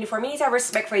being in uniform, you need to have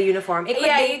respect for a uniform. It could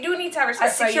Yeah, be you do need to have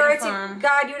respect for a a security uniform.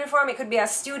 guard uniform, it could be a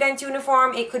student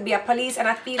uniform, it could be a police, and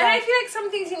I feel And like... I feel like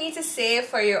some things you need to save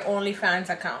for your OnlyFans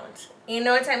account. You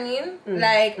know what I mean?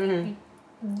 Like,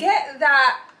 get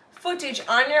that footage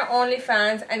on your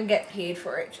OnlyFans and get paid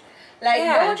for it. Like,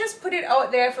 Yeah. don't just put it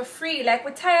out there for free. Like,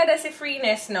 we're tired of the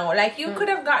freeness now. Like, you could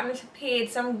have gotten paid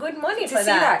some good money to for see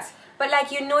that. that. But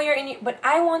like, you know, you're in, but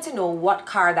I want to know what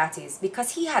car that is,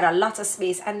 because he had a lot of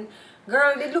space, and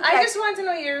girl, they look I like... just want to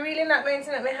know, you're really not going to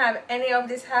let me have any of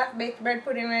this half-baked bread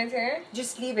pudding right here?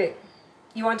 Just leave it.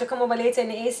 You want to come over later in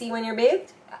the AC when you're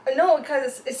bathed? No,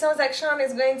 because it sounds like Sean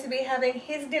is going to be having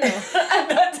his dinner at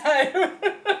that time.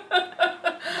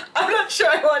 I'm not sure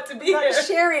I want to be Not here.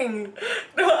 sharing.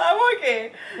 No, I'm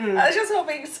okay. I was just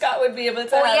hoping Scott would be able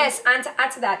to Oh have... yes, and to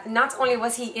add to that, not only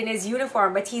was he in his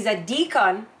uniform, but he's a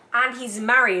deacon, and he's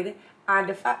married, and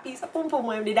the fat piece of pum pum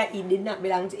when did that he did not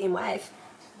belong to his wife.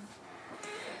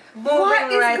 What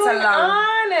Moving is right going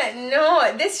along. on?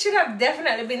 No, this should have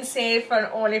definitely been saved for an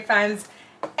OnlyFans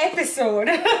episode.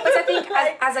 But I think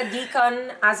as a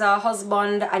deacon, as a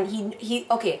husband, and he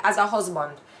okay, as a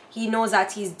husband, he knows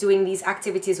that he's doing these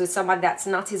activities with someone that's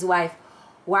not his wife.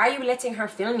 Why are you letting her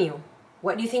film you?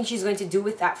 What do you think she's going to do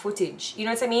with that footage? You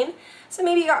know what I mean? So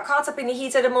maybe he got caught up in the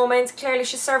heat of the moment. Clearly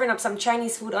she's serving up some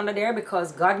Chinese food under there,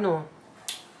 because God no.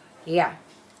 Yeah.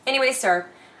 Anyway, sir.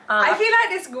 I feel like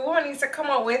this girl needs to come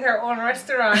up with her own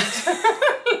restaurant,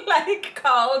 like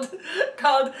called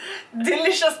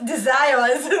Delicious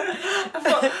Desires,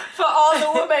 for all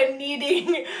the women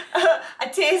needing a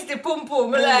tasty pum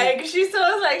pum. Like, she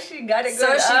sounds like she got it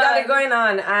going on. So she got it going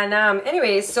on, and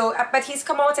anyway, so but he's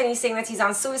come out and he's saying that he's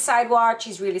on suicide watch.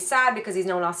 He's really sad because he's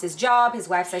now lost his job. His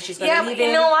wife says she's going to leave him.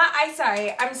 You know what?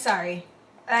 I'm sorry.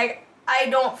 Like, I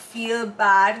don't feel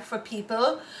bad for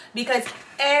people, because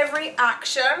every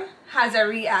action has a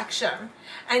reaction,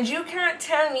 and you can't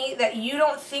tell me that you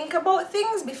don't think about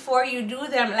things before you do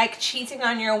them, like cheating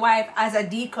on your wife as a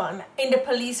deacon in the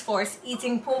police force,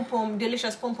 eating pum pum,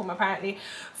 delicious pum pum apparently,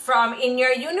 from in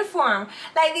your uniform.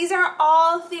 Like, these are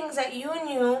all things that you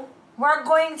knew were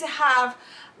going to have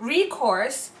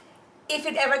recourse if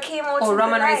it ever came out. Oh, to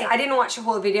Roman the Reigns. light. I didn't watch the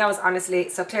whole video, honestly.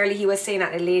 So clearly he was saying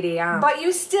that the lady. But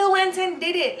you still went and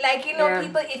did it. Like, you know, Yeah.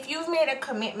 people, if you've made a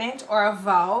commitment or a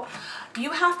vow,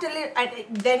 you have to live, and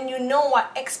then you know what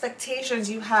expectations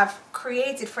you have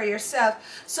created for yourself.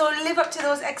 So live up to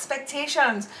those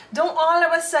expectations. Don't all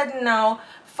of a sudden now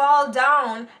fall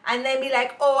down and then be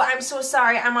like, oh, I'm so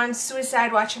sorry, I'm on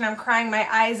suicide watch and I'm crying my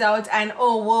eyes out and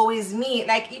oh, woe is me.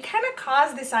 Like, you kind of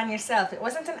caused this on yourself. It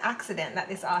wasn't an accident that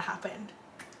this all happened.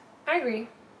 I agree,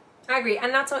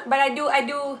 and that's what, but I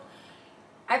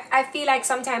feel like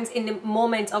sometimes in the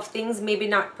moment of things, maybe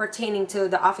not pertaining to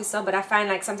the officer, but I find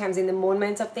like sometimes in the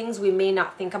moment of things, we may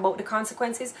not think about the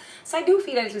consequences. So I do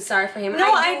feel a little sorry for him.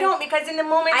 No, I don't, because in the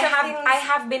moment I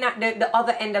have been at the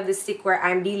other end of the stick where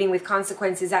I'm dealing with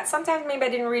consequences that sometimes maybe I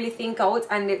didn't really think out,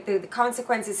 and the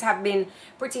consequences have been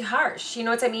pretty harsh, you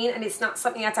know what I mean? And it's not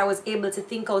something that I was able to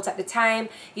think out at the time.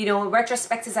 You know,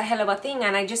 retrospect is a hell of a thing,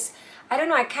 and I don't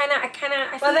know, I feel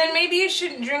well, then maybe you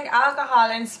shouldn't drink alcohol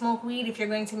and smoke weed if you're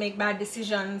going to make bad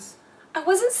decisions. I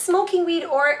wasn't smoking weed,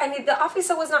 and the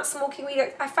officer was not smoking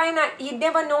weed. I find that you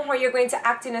never know how you're going to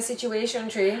act in a situation,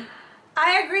 Trey.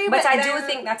 I agree, but I do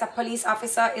think that a police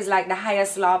officer is like the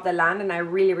highest law of the land, and I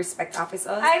really respect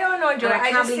officers. I don't know, Joe.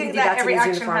 I just think that every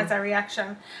action uniform has a reaction,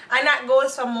 and that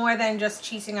goes for more than just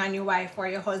cheating on your wife or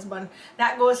your husband.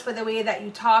 That goes for the way that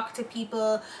you talk to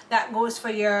people. That goes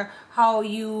for how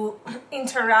you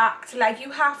interact. Like,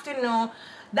 you have to know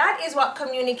that is what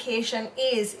communication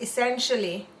is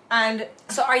essentially. And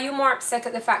so, are you more upset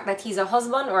at the fact that he's a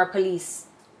husband or a police?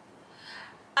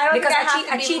 I don't because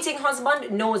think a cheating husband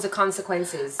knows the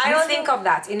consequences. I don't think of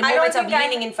that in the moment of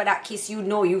leaning in for that kiss.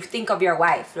 You think of your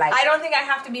wife. Like, I don't think I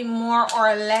have to be more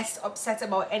or less upset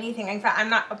about anything. In fact, I'm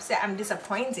not upset. I'm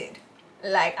disappointed.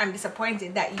 Like, I'm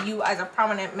disappointed that you, as a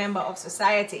prominent member of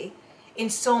society, in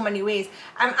so many ways,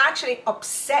 I'm actually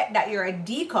upset that you're a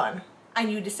deacon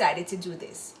and you decided to do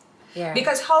this. Yeah.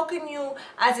 Because how can you,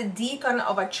 as a deacon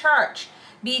of a church,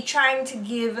 be trying to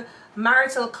give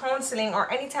marital counseling or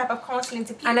any type of counseling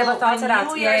to people? I never thought of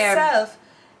that. You yourself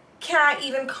can't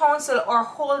even counsel or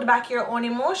hold back your own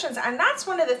emotions. And that's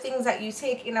one of the things that you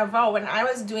take in a vow. When I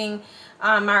was doing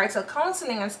marital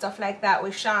counseling and stuff like that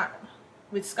with Scott,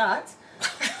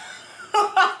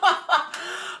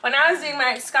 when I was doing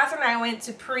Scott and I went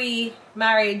to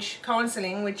pre-marriage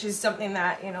counseling, which is something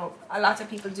that, you know, a lot of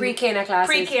people do. Pre-Cana classes.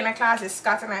 Pre-Cana classes,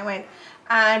 Scott and I went.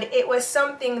 And it was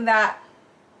something that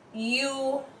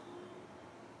you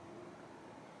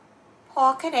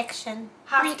poor connection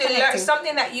have to learn,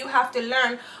 something that you have to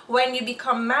learn when you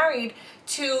become married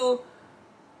to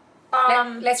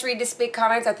let's read this big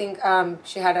comment. I think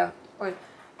she had a well,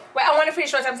 I want to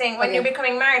finish what I'm saying. When you're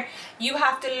becoming married, you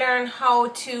have to learn how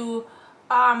to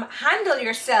handle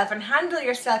yourself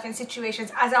in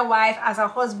situations as a wife, as a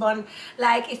husband.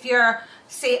 Like, if you're,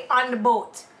 say, on the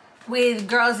boat with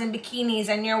girls in bikinis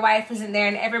and your wife isn't there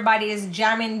and everybody is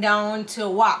jamming down to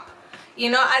WAP. You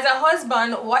know, as a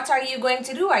husband, what are you going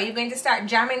to do? Are you going to start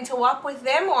jamming to WAP with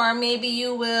them? Or maybe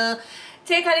you will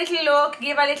take a little look,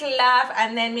 give a little laugh,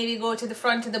 and then maybe go to the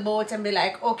front of the boat and be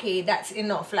like, okay, that's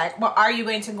enough. Like, what are you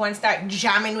going to go and start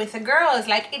jamming with the girls?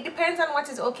 Like, it depends on what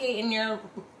is okay in your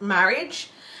marriage.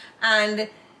 And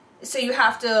so you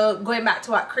have to, going back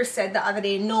to what Chris said the other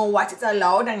day, know what is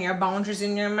allowed and your boundaries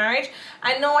in your marriage,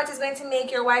 and know what is going to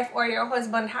make your wife or your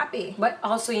husband happy. But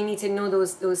also you need to know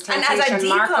those temptation and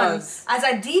markers. as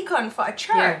a deacon for a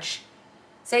church. Yeah.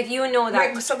 So if you know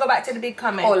that... Wait, so go back to the big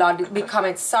comment. Oh Lord, the big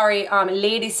comment. Sorry,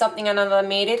 lady something another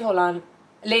made it. Hold on.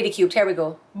 Lady cubed, here we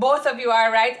go. Both of you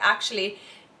are right, actually.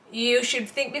 You should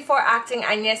think before acting,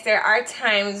 and yes, there are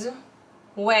times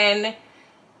when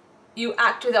you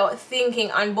act without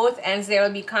thinking. On both ends, there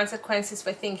will be consequences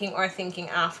for thinking or thinking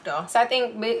after. So I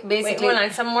think basically... Wait, hold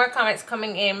on. Some more comments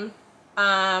coming in.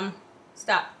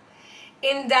 Stop.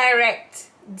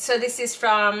 Indirect. So this is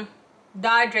from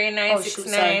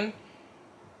Dardre969.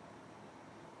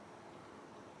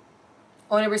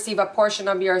 Only receive a portion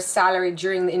of your salary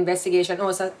during the investigation.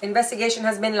 Oh, so investigation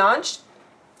has been launched?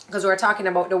 Because we're talking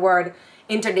about the word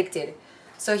interdicted.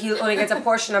 So he'll only get a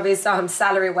portion of his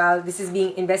salary while this is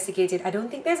being investigated. I don't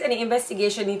think there's any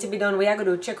investigation need to be done. We are going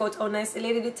to check out how nice the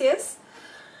lady it is.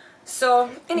 So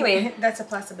anyway, that's a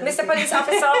possibility. Mr. Police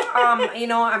Officer, you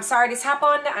know, I'm sorry this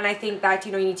happened, and I think that,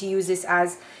 you know, you need to use this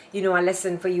as, you know, a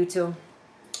lesson for you to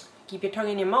keep your tongue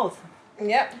in your mouth.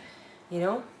 Yep. You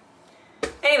know.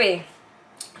 Anyway,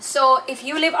 so if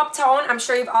you live uptown, I'm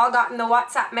sure you've all gotten the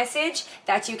WhatsApp message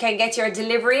that you can get your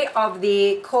delivery of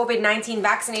the COVID-19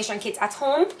 vaccination kits at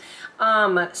home.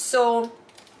 So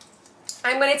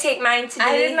I'm gonna take mine today.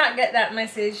 I did not get that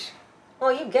message. Oh,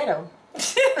 you get them.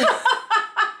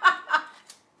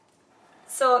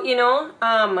 So, you know,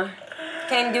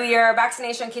 can do your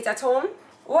vaccination kit at home.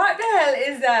 What the hell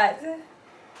is that?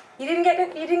 You didn't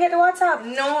get the WhatsApp?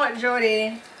 No,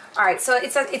 Jodi. All right, so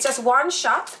it's just one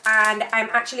shot, and I'm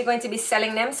actually going to be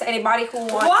selling them. So anybody who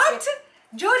wants what?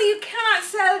 Jodi, you cannot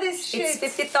sell this shit.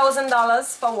 It's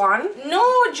 $50,000 for one. No,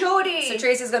 Jodi. So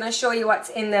Tracy's gonna show you what's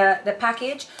in the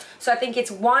package. So I think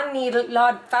it's one needle.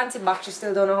 Lord, fancy box. You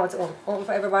still don't know how to open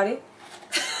for everybody.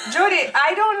 Jodi,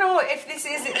 I don't know if this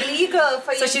is legal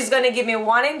for you. So she's gonna give me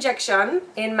one injection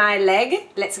in my leg.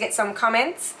 Let's get some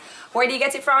comments. Where do you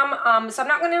get it from? So I'm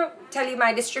not gonna tell you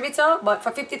my distributor, but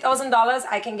for $50,000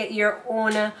 I can get your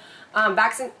own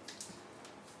vaccine.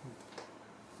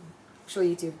 Show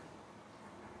YouTube.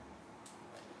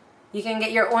 You can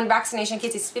get your own vaccination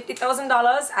kit. It's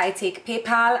 $50,000. I take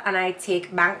PayPal and I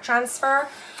take bank transfer.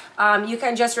 You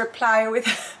can just reply with.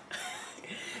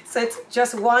 So it's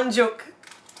just one joke.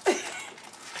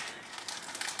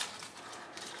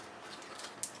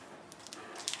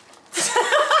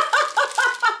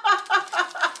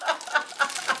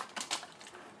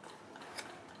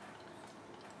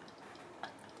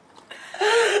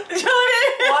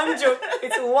 One joke.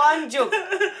 It's one joke.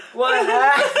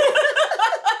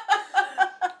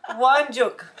 One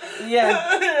joke. Yeah.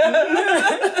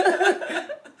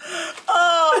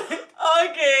 Oh,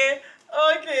 okay.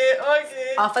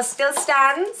 Offer still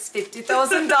stands.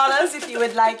 $50,000 if you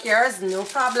would like yours. No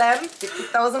problem.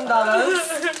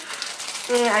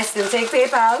 $50,000. I still take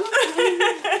PayPal.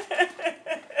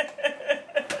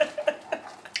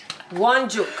 One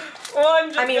joke.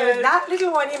 One joke. I mean, with that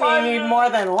little one, you may need more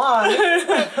than one.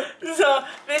 So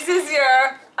this is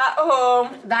your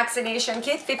at-home Vaccination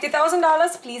kit,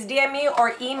 $50,000. Please DM me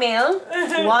or email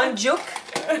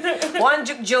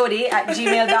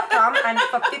onejukejodi@gmail.com. And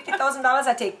for $50,000,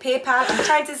 I take PayPal. I'm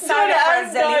trying to sign up for a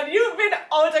Zelly. You've been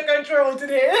out of control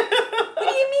today. What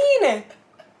do you mean?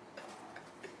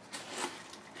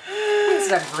 This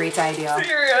is a great idea.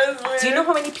 Seriously. Do you know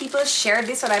how many people shared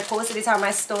this when I posted it on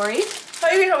my story? How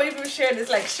do you mean how many people shared this?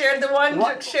 Like shared the one,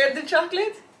 What? shared the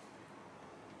chocolate?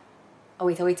 Oh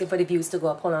wait, I'm waiting for the views to go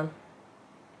up. Hold on.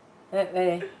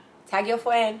 Ready. Tag your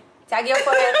friend. Tag your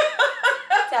friend.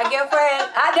 Tag your friend.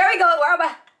 Ah, there we go. We're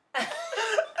back.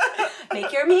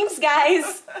 Make your memes,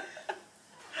 guys.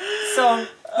 So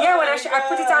yeah, when I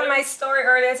put it on my story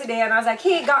earlier today, and I was like,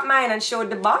 "Hey, got mine," and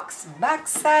showed the box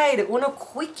backside. Uno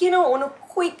quick, you know, uno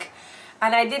quick.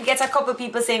 And I did get a couple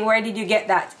people saying, "Where did you get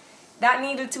that? That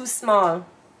needle too small."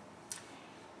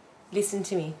 Listen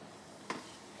to me.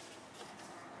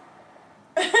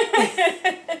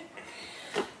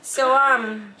 So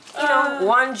you know,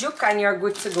 one juke and you're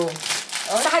good to go.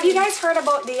 Okay. So have you guys heard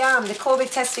about the COVID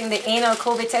testing, the anal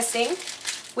COVID testing?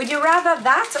 Would you rather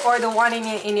that or the one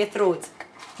in your throat?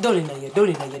 Don't in you.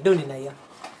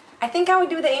 I think I would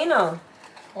do the anal.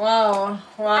 Wow.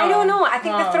 I don't know. I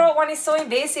think the throat one is so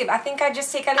invasive. I think I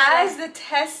just take a little. As the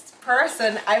test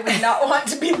person, I would not want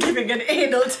to be giving an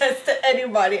anal test to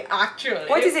anybody, actually.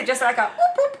 What is it? Just like a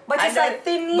whoop, whoop, but it's like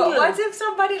thin needle. But what if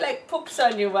somebody like poops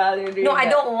on you while you're doing No, that? I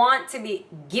don't want to be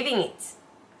giving it.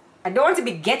 I don't want to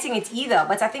be getting it either,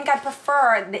 but I think I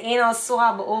prefer the anal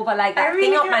swab over like that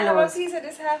thing up my have nose. a piece of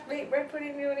this half-baked bread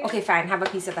pudding, Jodi. Okay, fine. Have a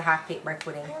piece of the half-baked bread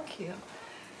pudding. Thank you.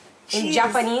 In Jeez.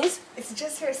 Japanese? It's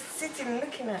just her sitting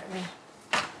looking at me.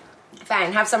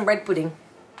 Fine, have some bread pudding.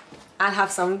 I'll have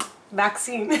some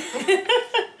vaccine.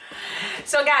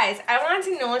 So guys, I want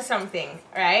to know something,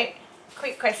 right?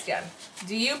 Quick question.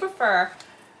 Do you prefer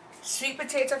sweet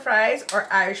potato fries or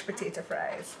Irish potato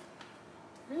fries?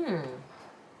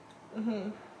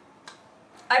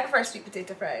 I prefer sweet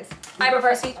potato fries. I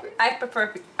prefer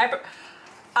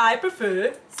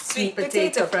sweet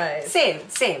potato fries.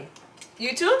 Same.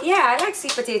 You too? Yeah, I like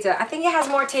sweet potato. I think it has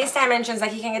more taste dimensions.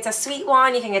 Like you can get a sweet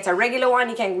one, you can get a regular one,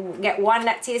 you can get one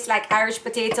that tastes like Irish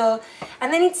potato,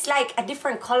 and then it's like a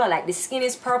different color. Like the skin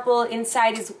is purple,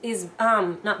 inside is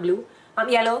not blue,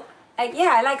 yellow. Like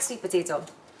yeah, I like sweet potato,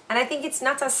 and I think it's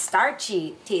not as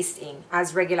starchy tasting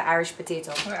as regular Irish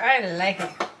potato. Well, I like it.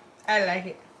 I like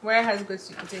it. Where has good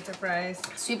sweet potato fries?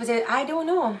 Sweet potato, I don't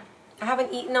know. I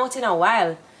haven't eaten out in a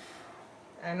while.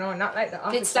 I know, not like the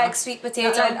officer. It's like sweet potato.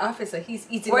 Not like the officer. He's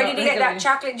eating. Where did you get that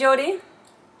chocolate, Jodi?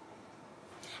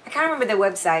 I can't remember the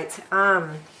website.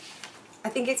 I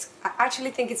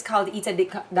actually think it's called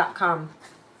eatadick.com.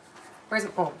 Where's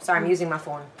oh, sorry, I'm using my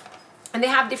phone. And they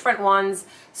have different ones.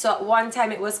 So at one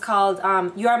time it was called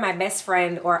You Are My Best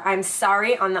Friend or I'm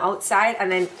Sorry on the outside,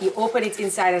 and then you open it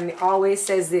inside and it always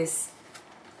says this.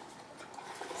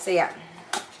 So yeah.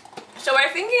 So we're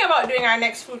thinking about doing our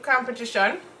next food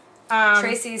competition.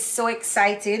 Tracy is so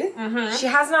excited. She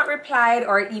has not replied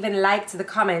or even liked the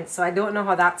comments, so I don't know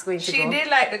how that's going to go. She did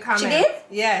like the comment. She did?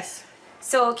 Yes.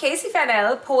 So Casey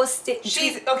Fennell posted.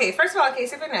 Okay, first of all,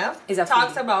 Casey Fennell Is a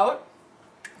talks foodie. about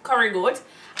curry goat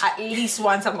at least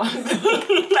once a month.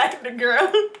 Like the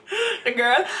girl,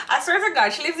 I swear to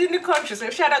God, she lives in the country, so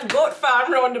if she had a goat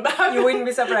farm around the back, You wouldn't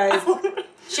be surprised.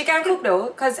 She can cook though,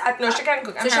 because no, she can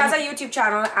cook. So she has a YouTube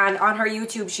channel, and on her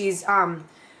YouTube she's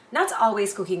not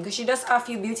always cooking, because she does a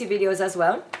few beauty videos as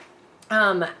well,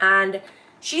 and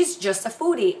she's just a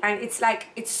foodie, and it's like,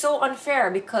 it's so unfair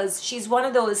because she's one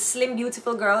of those slim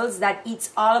beautiful girls that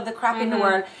eats all of the crap in the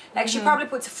world. Like she probably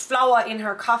puts flour in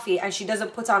her coffee and she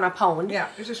doesn't put on a pound. Yeah,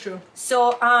 this is true.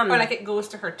 So or like it goes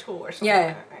to her toe or something.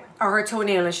 yeah, or her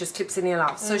toenail and she just clips the nail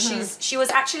off. So she was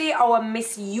actually our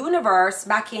Miss Universe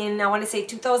back in, I want to say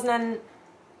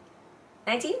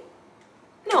 2019.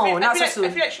 No, not so soon. I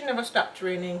feel like she never stopped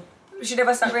raining. She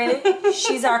never stopped raining.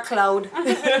 She's our cloud.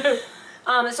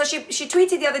 So she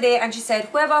tweeted the other day and she said,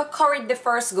 whoever curried the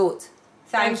first goat,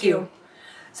 thank you.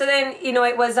 So then, you know,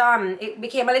 it was it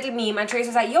became a little meme, and Trace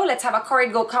was like, yo, let's have a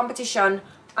curried goat competition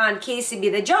and Casey be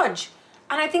the judge.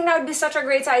 And I think that would be such a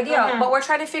great idea. But we're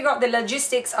trying to figure out the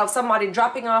logistics of somebody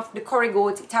dropping off the curry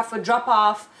goat. It have to drop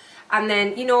off, and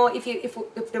then, you know, if it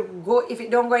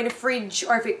don't go in the fridge,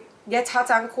 or if it gets hot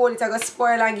and cold, it's gonna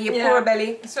spoil and give you poor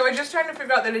belly. So we're just trying to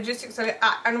figure out the logistics of it,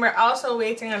 and we're also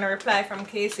waiting on a reply from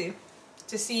Casey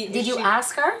to see. Did you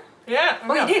ask her? Yeah.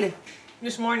 Oh, you did?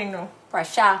 This morning, though.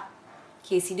 Prasha,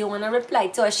 Casey don't want to reply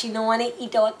to her. She don't want to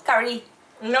eat our curry.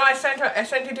 No, I sent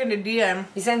it in the DM.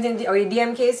 You sent in, or you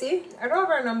DM Casey? I don't have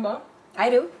her number. I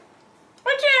do.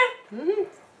 What you?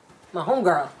 My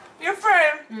homegirl. Your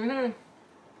friend.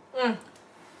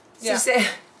 She said,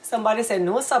 somebody said,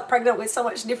 no, so pregnant with so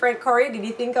much different curry. Did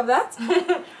you think of that?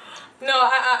 No,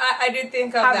 I did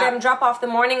think of that. Have them drop off the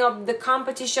morning of the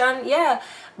competition. Yeah.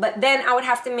 But then I would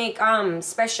have to make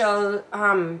special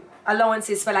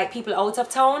allowances for like people out of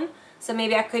town. So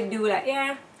maybe I could do like,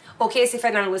 yeah. Okay, Casey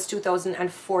Fennell was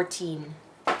 2014.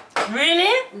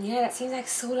 Really? Yeah, that seems like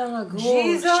so long ago.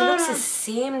 Jesus. She looks the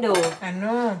same though. I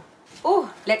know. Oh,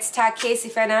 let's tag Casey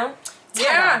Fennell.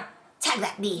 Yeah. Tag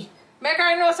that bee. Make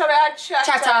her know so that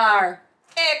Chatter.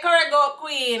 Hey, curry goat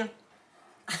queen.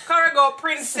 Curry goat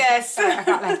princess. I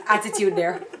got like attitude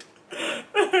there.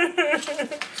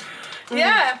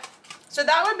 Yeah. So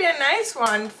that would be a nice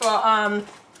one for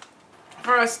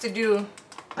us to do.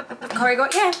 Curry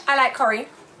goat? Yeah, I like curry.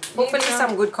 Hopefully Yeah.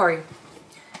 some good curry.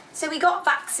 So we got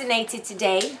vaccinated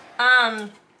today.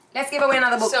 Let's give away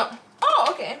another book.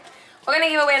 Okay. We're gonna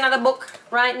give away another book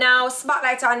right now.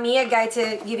 Spotlight on Me, a guide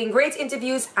to giving great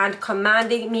interviews and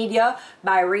commanding media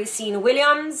by Racine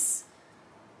Williams.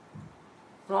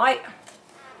 Right.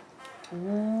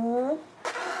 Ooh.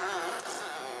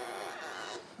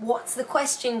 What's the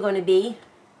question gonna be?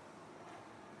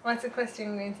 What's the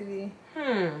question going to be?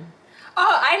 Oh,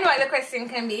 I know what the question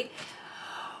can be.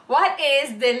 What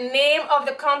is the name of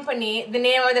the company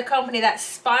that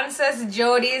sponsors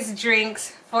Jodi's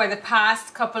drinks for the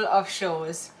past couple of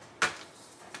shows?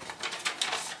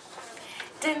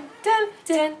 Dun, dun,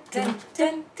 dun, dun,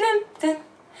 dun, dun, dun.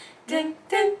 Dun,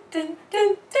 dun, dun,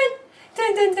 dun, dun.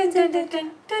 Dun, dun, dun, dun, dun,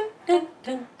 dun, dun, dun,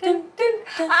 dun, dun, dun.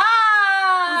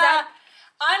 Ah!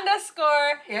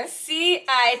 Underscore Yes.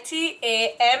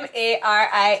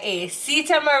 CITAMARIA.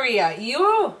 Sita Maria.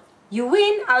 You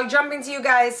win. I'll jump into you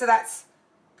guys. So that's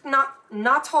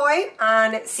not Hoy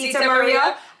and Sita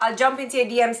Maria. I'll jump into your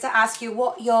DMs to ask you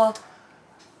what your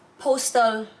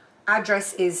postal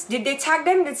address is. Did they tag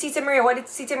them? Did Sita Maria? What did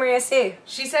Sita Maria say?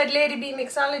 She said Lady Bee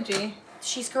Mixology.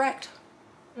 She's correct.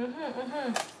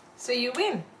 So you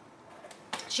win.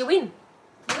 She win.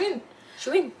 You win.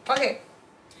 She win. Okay.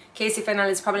 Casey Fennell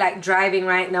is probably like driving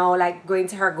right now, like going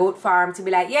to her goat farm to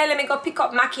be like, yeah, let me go pick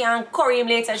up Mackie and curry him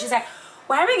later. She's like,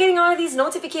 why am I getting all of these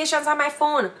notifications on my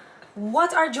phone?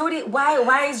 What are Jodi?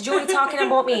 Why is Jodi talking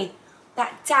about me?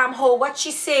 That damn hoe. What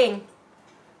she's saying?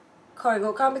 Curry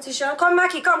goat competition. Come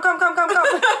Mackie, come.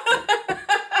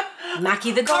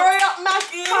 Mackie the goat. Hurry up,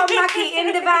 Mackie. Come Mackie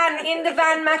in the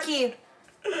van, Mackie.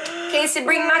 Casey,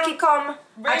 bring Mackie, come.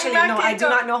 Actually, no, Mackie, I do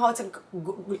not know how to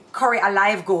curry a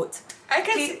live goat. I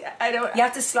can see, I don't. You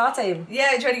have to slaughter him.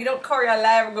 Yeah, Jodi, you don't curry a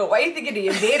live goat. Why you thinking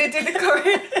you made it in the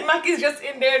curry? Mackie's just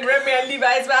in there and Remy and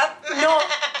Levi's back. No.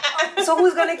 So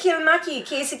who's gonna kill Mackie?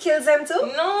 Casey kills them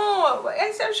too? No,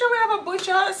 I'm sure we have a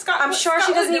butcher. Scott. I'm sure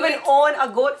she doesn't even own a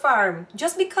goat farm.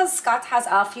 Just because Scott has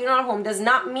a funeral home does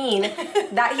not mean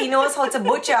that he knows how to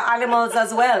butcher animals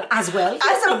as well. He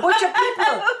doesn't butcher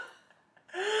people.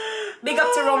 Big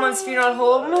up to Roman's funeral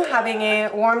home, having a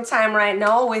warm time right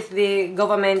now with the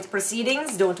government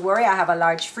proceedings. Don't worry, I have a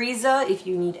large freezer if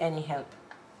you need any help.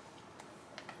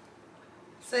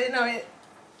 So you know it.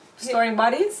 Storing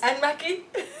bodies? And Mackie.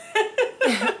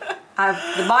 I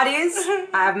have the bodies,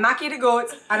 I have Mackie the goat,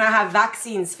 and I have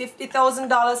vaccines.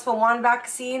 $50,000 for one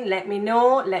vaccine. Let me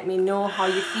know how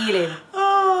you feeling.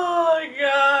 Oh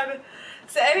God.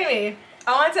 So anyway,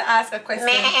 I want to ask a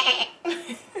question.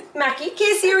 Mackie,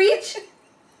 Casey reach?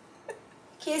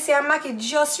 Casey and Mackie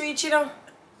just reach, you know.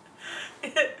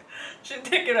 She's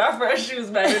taking off her shoes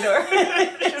by the door.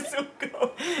 She's so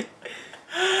go.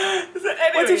 So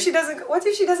anyway. What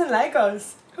if she doesn't like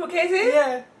us? Who, Casey?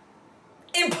 Yeah.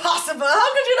 Impossible.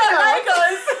 How could you not like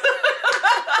us?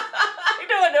 I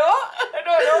don't know.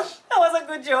 That was a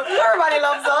good joke. Everybody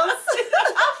loves us.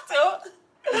 Have to.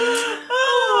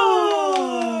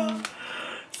 Oh.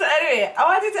 So anyway, I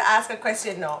wanted to ask a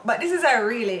question now, but this is a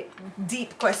really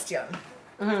deep question.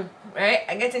 Right?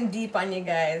 I'm getting deep on you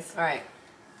guys. All right.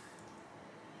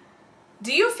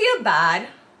 Do you feel bad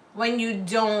when you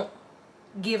don't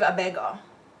give a beggar?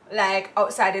 Like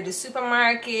outside of the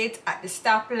supermarket, at the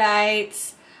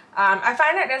stoplights. I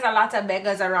find that there's a lot of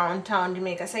beggars around town,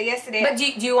 Jamaica. So yesterday... But do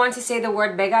you want to say the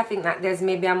word beggar? I think that there's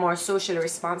maybe a more socially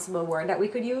responsible word that we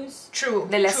could use. True.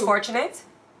 The less fortunate?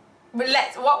 But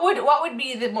what would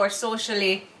be the more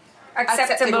socially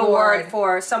acceptable word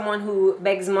for someone who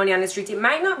begs money on the street? It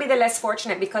might not be the less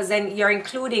fortunate, because then you're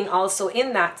including also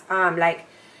in that like,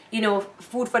 you know,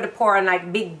 food for the poor and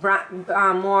like big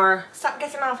more... Stop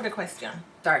getting off of the question.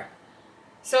 Sorry.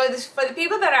 So this, for the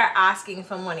people that are asking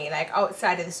for money, like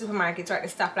outside of the supermarkets or at the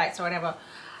stoplights or whatever,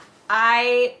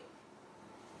 I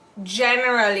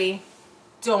generally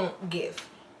don't give.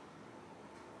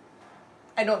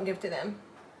 I don't give to them.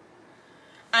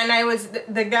 And I was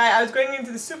the guy, I was going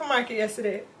into the supermarket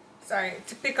yesterday,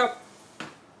 to pick up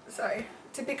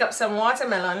some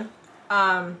watermelon.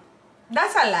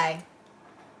 That's a lie.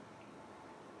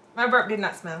 My burp did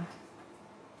not smell.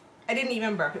 I didn't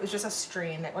even burp. It was just a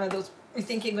strain, like one of those, you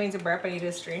think you're going to burp and you do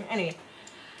a strain. Anyway,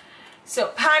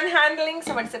 so panhandling,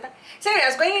 somebody said that. So anyway, I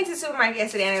was going into the supermarket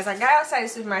yesterday, and there was a guy outside the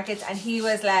supermarket, and he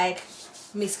was like,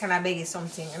 "Miss, can I beg you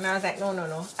something?" And I was like,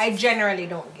 no. I generally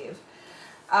don't give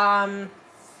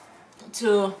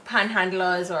to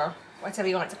panhandlers or whatever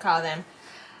you want to call them.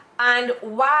 And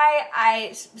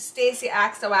why Stacy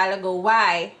asked a while ago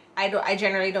why I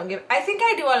generally don't give. I think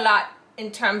I do a lot in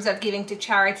terms of giving to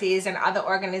charities and other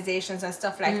organizations and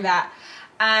stuff like that.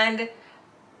 And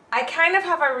I kind of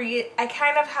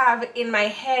have in my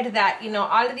head that, you know,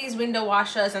 all of these window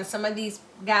washers and some of these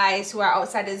guys who are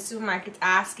outside of the supermarket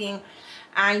asking,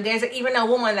 and there's even a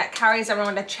woman that carries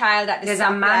around a child at the There's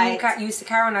stoplight. a man who used to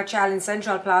carry on a child in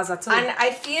Central Plaza too. And I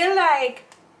feel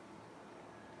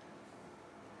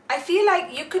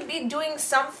like you could be doing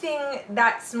something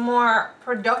that's more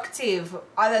productive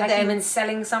other like than even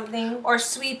selling something, or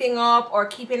sweeping up or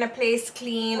keeping a place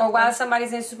clean, or while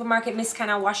somebody's in the supermarket, miss, can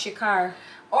I wash your car?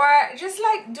 or just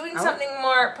like doing something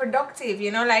more productive,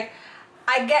 you know. Like,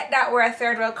 I get that we're a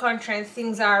third world country and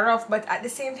things are rough, but at the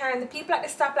same time the people at the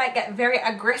stoplight get very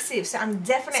aggressive, so I'm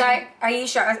definitely... So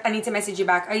Aisha, I need to message you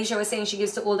back. Aisha was saying she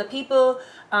gives to older people,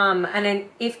 and then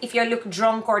if you look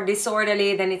drunk or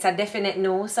disorderly, then it's a definite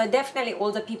no. So definitely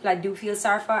older people I do feel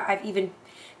sorry for. I've even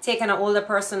taken an older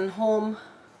person home.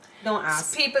 Don't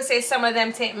ask. People say some of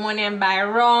them take money and buy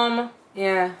rum,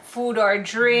 food or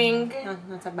drink. No,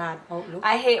 not a bad outlook.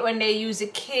 I hate when they use the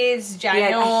kids.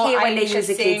 I hate when they use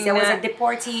the kids. There was a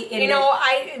deportee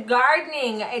in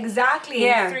gardening, exactly.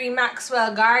 3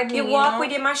 Maxwell gardening. You walk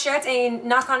with your machete and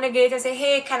knock on the gate and say,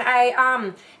 "Hey, can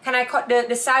I cut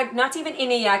the side? Not even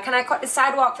in a yard. Can I cut the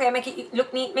sidewalk for you? Make it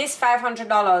look neat, miss?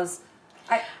 $500."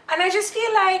 And I just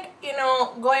feel like, you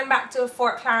know, going back to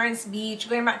Fort Clarence Beach,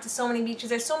 going back to so many beaches.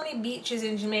 There's so many beaches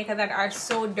in Jamaica that are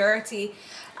so dirty.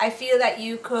 I feel that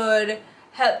you could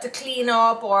help to clean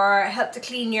up or help to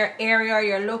clean your area or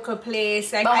your local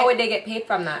place. Like, but how would they get paid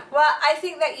from that? Well, I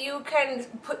think that you can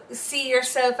see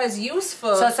yourself as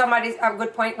useful. So somebody's a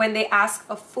good point. When they ask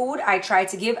for food, I try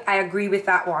to give. I agree with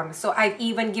that one. So I've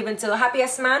even given to the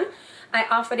Happiest Man. I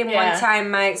offered him one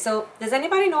time so does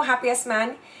anybody know Happiest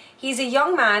Man? He's a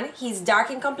young man. He's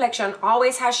dark in complexion,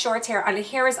 always has short hair, and the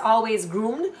hair is always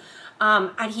groomed.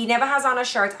 And he never has on a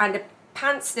shirt, and the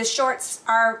pants, the shorts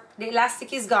are, the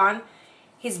elastic is gone.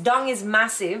 His dung is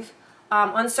massive,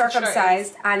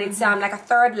 uncircumcised, and it's like a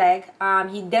third leg.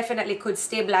 He definitely could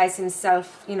stabilize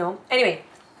himself, you know. Anyway,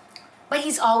 but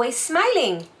he's always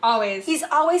smiling. Always. He's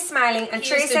always smiling. And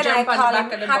Tracy and I call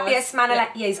him Happiest Man.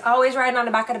 Like, he's always riding on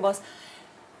the back of the bus.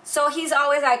 So he's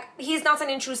always like, he's not an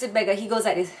intrusive beggar. He goes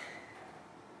like this.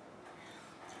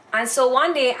 And so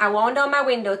one day I wound down my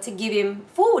window to give him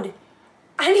food,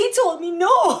 and he told me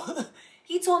no.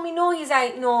 He told me no. He's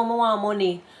like, "No, I want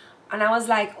money." And I was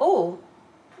like, "Oh,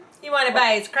 You want to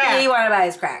buy his crack. He want to buy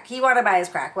his crack. He want to buy his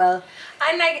crack. Well,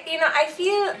 and like, you know, I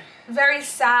feel very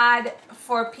sad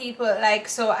for people, like,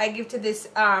 so I give to this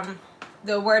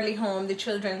the Worldly Home, the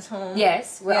children's home.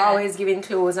 yes, we're always giving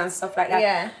clothes and stuff like that.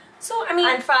 Yeah. So I mean,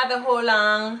 And Father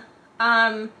Holong,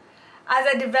 as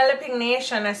a developing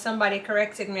nation, as somebody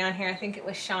corrected me on here, I think it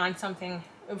was Sean something,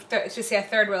 to say a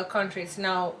third world countries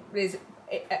now is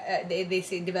they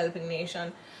say developing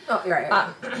nation. oh, you're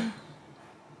right.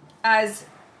 As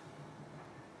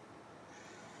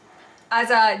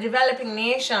a developing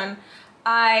nation,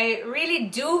 I really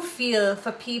do feel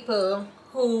for people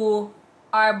who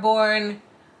are born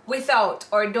without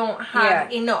or don't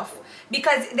have enough,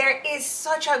 because there is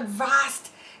such a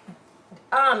vast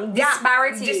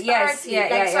disparity. Yes,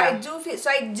 So I do feel, so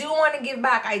I do want to give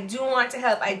back. I do want to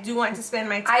help. I do want to spend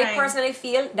my time. I personally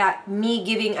feel that me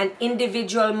giving an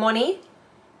individual money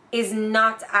is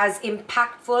not as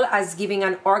impactful as giving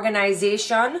an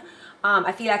organization.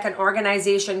 I feel like an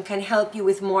organization can help you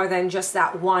with more than just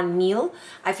that one meal.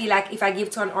 I feel like if I give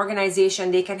to an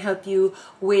organization, they can help you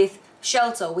with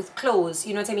shelter, with clothes,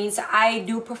 you know what I mean? So I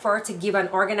do prefer to give an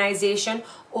organization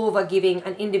over giving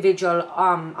an individual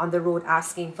on the road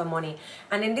asking for money.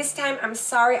 And in this time, I'm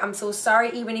sorry, I'm so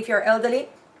sorry, even if you're elderly,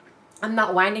 I'm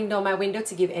not winding down my window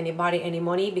to give anybody any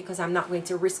money, because I'm not going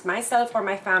to risk myself or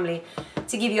my family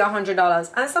to give you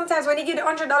 $100. And sometimes when you give the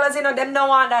 $100, you know, them don't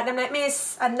want that. Them like,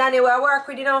 miss, a nanny where I work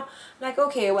with, you know. I'm like,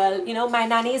 okay, well, you know, my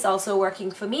nanny is also working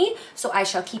for me, so I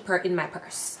shall keep her in my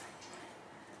purse.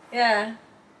 Yeah.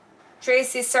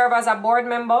 Tracy serve as a board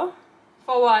member.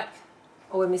 For what?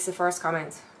 Oh, we missed the first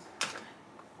comment.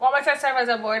 What must I serve as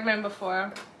a board member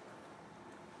for?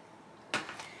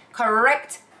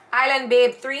 Correct. Island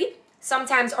Babe 3.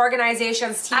 Sometimes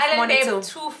organizations teach Island money Babe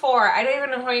too. 2-4. I don't even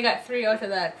know how you got 3 out of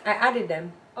that. I added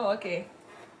them. Oh, okay.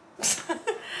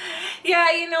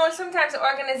 Yeah, you know, sometimes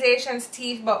organizations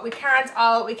teach, but we can't.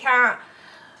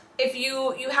 If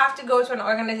you have to go to an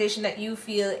organization that you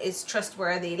feel is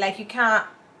trustworthy. Like, you can't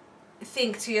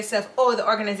think to yourself, oh, the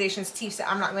organization's teach, so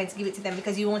I'm not going to give it to them,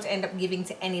 because you won't end up giving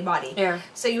to anybody. Yeah.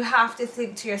 So you have to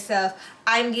think to yourself,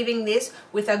 I'm giving this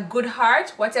with a good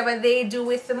heart. Whatever they do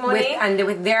with the money,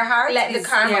 with their heart, let the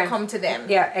karma come to them.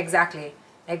 Yeah, exactly.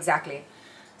 Exactly.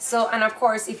 So, and of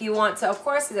course, if you want to, of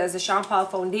course, there's the Sean Paul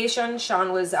Foundation.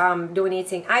 Sean was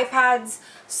donating iPads.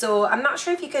 So I'm not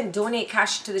sure if you can donate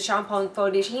cash to the Sean Paul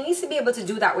Foundation. He needs to be able to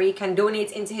do that, where he can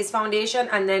donate into his foundation.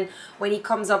 And then when he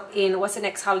comes up in, what's the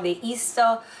next holiday,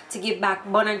 Easter, to give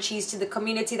back bun and cheese to the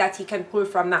community, that he can pull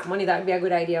from that money. That would be a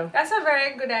good idea. That's a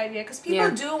very good idea, because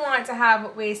people do want to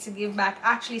have ways to give back.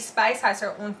 Actually, Spice has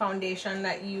her own foundation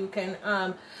that you can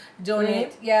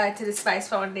donate to the Spice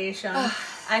Foundation.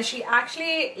 And she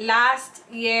actually last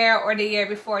year or the year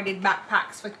before did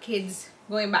backpacks for kids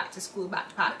going back to school,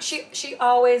 backpacks. She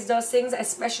always does things,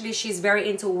 especially she's very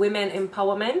into women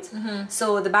empowerment.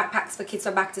 So the backpacks for kids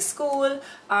are back to school.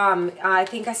 I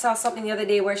think I saw something the other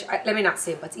day where let me not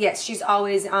say, but yes, she's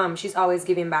always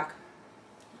giving back.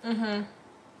 We're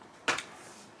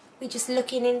just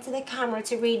looking into the camera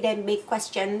to read them big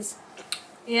questions.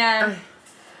 Yeah.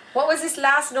 What was this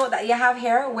last note that you have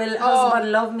here? Will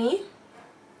husband love me?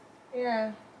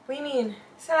 Yeah. What do you mean?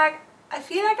 So, like, I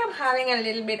feel like I'm having a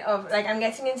little bit of, like, I'm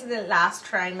getting into the last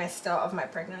trimester of my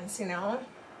pregnancy now.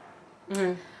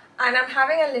 And I'm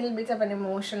having a little bit of an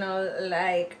emotional,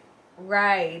 like,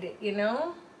 ride, you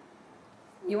know?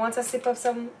 You want a sip of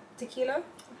some tequila?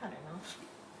 I don't know.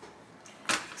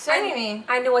 So anyway,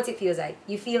 I know what it feels like.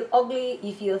 You feel ugly,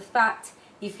 you feel fat,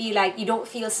 you feel like you don't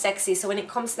feel sexy. So when it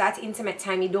comes to that intimate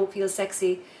time, you don't feel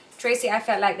sexy. Tracy, I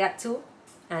felt like that too.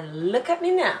 And look at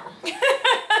me now.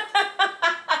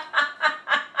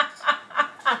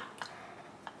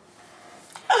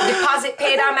 Deposit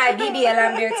paid on my BBL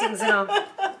and beer things, you know.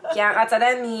 Can't utter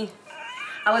than me.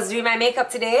 I was doing my makeup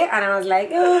today and I was like,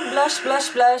 oh, blush, blush,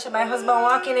 blush. And my husband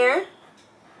walking here.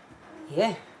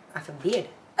 Yeah, I forbid.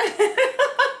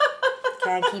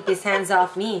 Can't keep his hands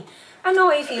off me. I know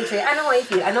how you feel, Trey. I know how you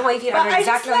feel. I know how you feel. I know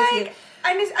exactly how you feel.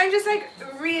 I'm just like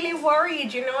really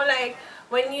worried, you know, like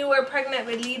when you were pregnant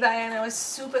with Levi, and I was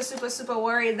super, super, super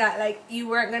worried that like you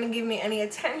weren't going to give me any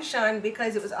attention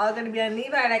because it was all going to be on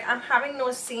Levi. Like, I'm having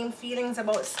those same feelings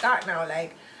about Scott now.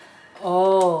 Like,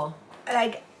 oh,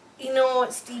 like, you know,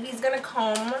 Stevie's going to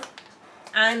come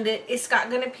and is Scott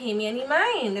going to pay me any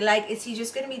mind? Like, is he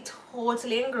just going to be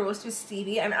totally engrossed with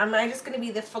Stevie, and am I just going to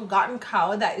be the forgotten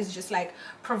cow that is just like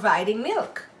providing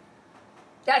milk?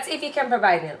 That's if you can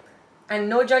provide milk. And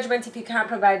no judgment if you can't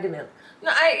provide the milk.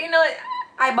 No,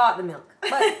 I bought the milk, but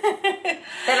then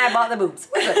I bought the boobs.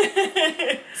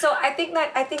 So I think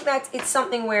that it's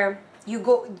something where you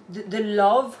go the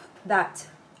love that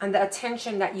and the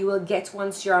attention that you will get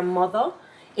once you're a mother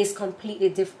is completely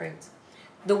different.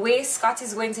 The way Scott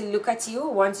is going to look at you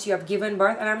once you have given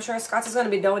birth, and I'm sure Scott is going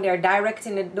to be down there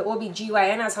directing the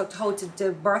OBGYN as how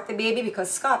to birth the baby,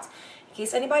 because Scott, in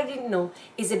case anybody didn't know,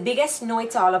 is the biggest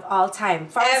know-it-all of all time.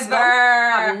 Ever.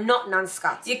 Have nothing on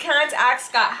Scott. You can't ask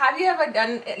Scott. Have you ever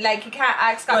done, like, you can't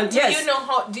ask Scott, Well, yes.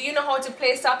 do you know how to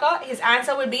play soccer? His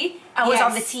answer would be, I was yes.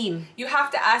 on the team. You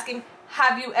have to ask him,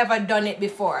 have you ever done it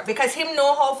before? Because him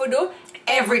know how to do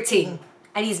everything.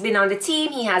 And he's been on the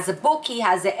team. He has a book. He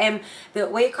has the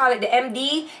what you call it, the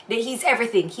MD. He's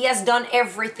everything. He has done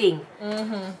everything.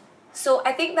 So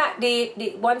I think that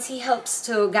once he helps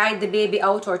to guide the baby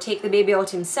out or take the baby out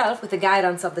himself with the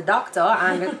guidance of the doctor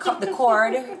and cut the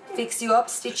cord, fix you up,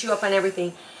 stitch you up and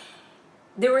everything,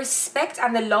 the respect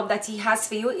and the love that he has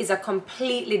for you is a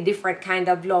completely different kind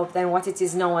of love than what it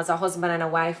is now as a husband and a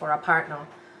wife or a partner.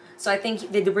 So I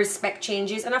think the respect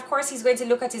changes, and of course he's going to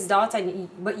look at his daughter,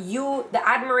 but the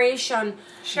admiration.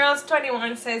 Cheryl's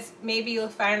 21 says maybe you'll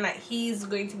find that he's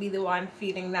going to be the one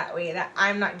feeling that way, that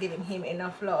I'm not giving him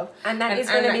enough love. And that is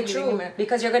going to be true,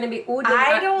 because you're going to be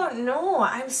I don't know.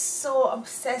 I'm so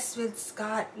obsessed with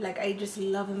Scott. Like, I just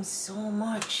love him so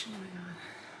much. Oh my God.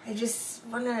 I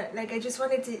just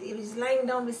wanted to, he was lying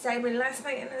down beside me last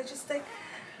night, and I was just like,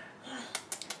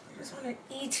 I just want to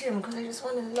eat him because I just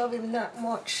want to love him that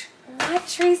much. What,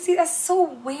 Tracy? That's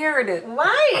so weird.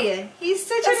 Why? He's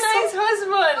such a nice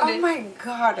husband. Oh my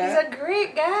God. He's a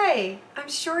great guy. I'm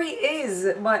sure he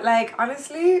is, but like,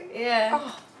 honestly, yeah.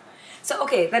 Oh. So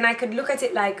okay, then I could look at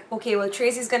it like, okay, well,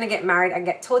 Tracy's gonna get married and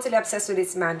get totally obsessed with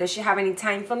this man. Does she have any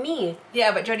time for me?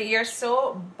 Yeah, but Jodi, you're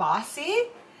so bossy.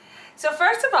 So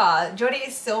first of all, Jodi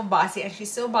is so bossy, and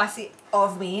she's so bossy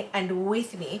of me and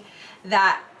with me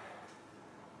that.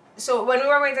 So when we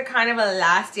were going to Carnival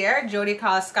last year, Jodi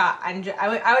called Scott, and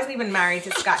I wasn't even married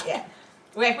to Scott yet.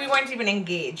 Like, we weren't even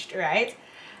engaged, right?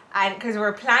 And because we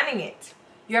were planning it.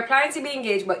 You're planning to be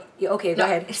engaged, but okay, go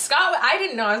ahead. Scott, I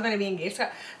didn't know I was going to be engaged.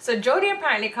 So Jodi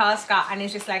apparently called Scott, and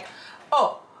it's just like,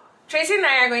 oh, Tracy and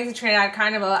I are going to Trinidad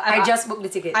Carnival. I just booked the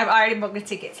ticket. I've already booked the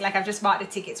tickets. Like, I've just bought the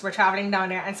tickets. We're traveling down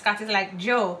there, and Scott is like,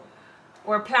 Joe,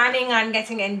 we're planning on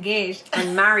getting engaged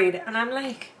and married. And I'm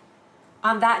like,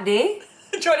 on that day?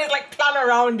 Jodi's like, plan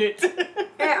around it.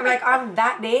 Yeah, I'm like, on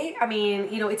that day, I mean,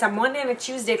 you know, it's a Monday and a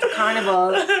Tuesday for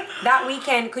Carnival. That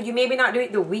weekend, could you maybe not do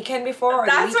it the weekend before or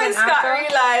That's the weekend when Scott after?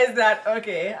 realized that,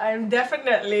 okay, I'm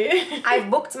definitely... I've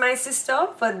booked my sister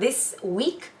for this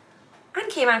week and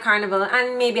Cayman Carnival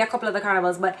and maybe a couple of the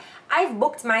carnivals, but I've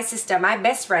booked my sister, my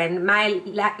best friend,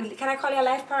 can I call you a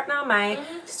life partner? My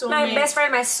best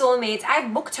friend, my soulmate.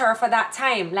 I've booked her for that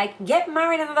time. Like, get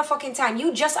married another fucking time.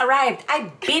 You just arrived.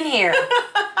 I've been here.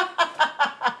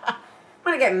 I'm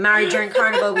gonna get married during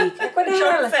Carnival week. Like, what the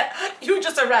hell? You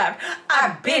just arrived.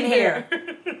 I've been here.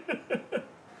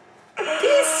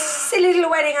 This silly little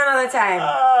wedding another time.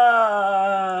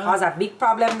 Cause a big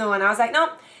problem though, and I was like,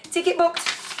 no, ticket booked,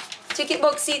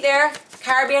 seat there,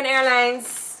 Caribbean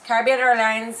Airlines,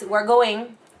 we're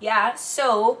going. Yeah,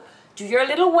 so do your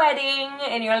little wedding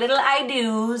and your little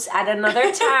I-dos at another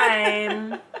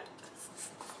time.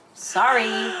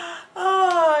 Sorry.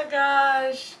 Oh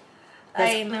gosh.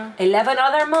 I know. 11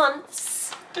 other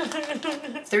months.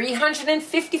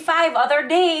 355 other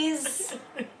days.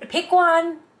 Pick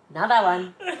one. Not that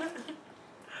one.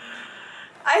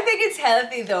 I think it's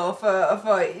healthy though for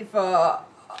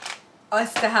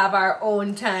us to have our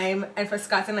own time and for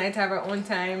Scott and I to have our own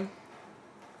time.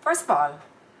 First of all,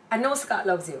 I know Scott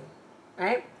loves you,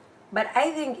 right? But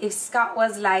I think if Scott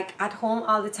was like at home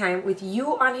all the time with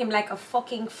you on him like a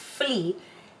fucking flea,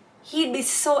 he'd be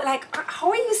so like, how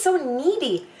are you so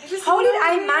needy? How did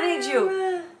I manage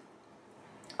you?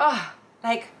 Oh,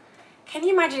 like, can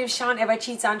you imagine if Sean ever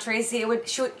cheats on Tracy?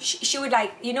 She would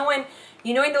like, you know in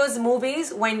those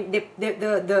movies when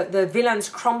the villains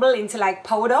crumble into like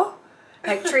powder?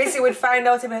 Like Tracy would find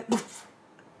out and be like, oof.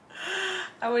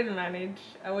 I wouldn't manage.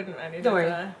 Don't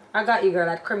worry. I got you, girl.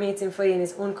 I'd cremate him for you in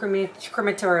his own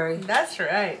crematory. That's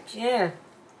right. Yeah.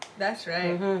 That's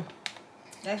right.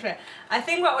 That's right. I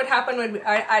think what would happen would be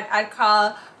I'd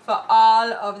call for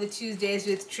all of the Tuesdays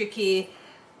with tricky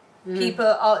people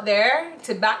out there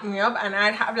to back me up, and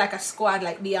I'd have like a squad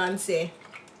like Beyonce.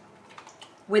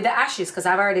 With the ashes, because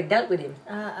I've already dealt with him.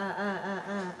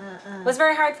 It was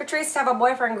very hard for Tracy to have a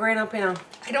boyfriend growing up, you know.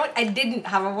 I didn't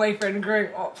have a boyfriend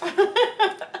growing up.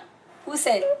 Who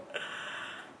said?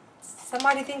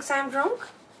 Somebody thinks I'm drunk?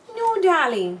 No,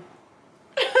 darling.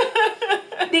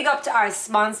 Big up to our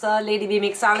sponsor, Lady Bee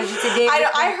Mixology today.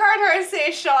 I heard her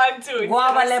say Sean too.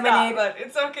 Guava Lemonade. But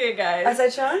it's okay, guys. I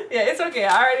said Sean? Yeah, it's okay.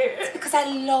 I already. Because I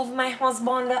love my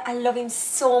husband. I love him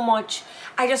so much.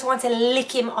 I just want to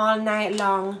lick him all night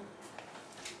long.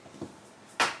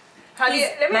 Let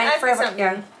me ask you something.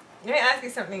 Yeah. Let me ask you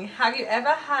something. Have you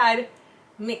ever had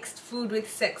mixed food with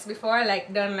sex before?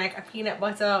 Like done like a peanut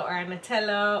butter or a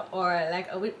Nutella or like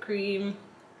a whipped cream?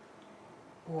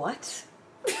 What?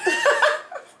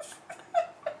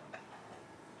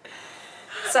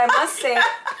 So I must say,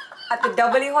 at the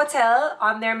W Hotel,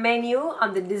 on their menu,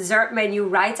 on the dessert menu,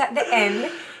 right at the end,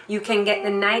 you can get the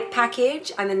night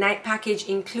package, and the night package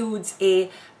includes a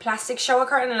plastic shower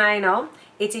curtain liner.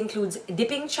 It includes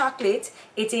dipping chocolate.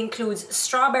 It includes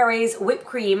strawberries, whipped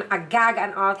cream, a gag,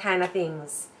 and all kind of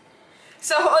things.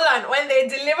 So hold on, when they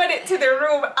delivered it to the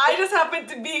room, I just happened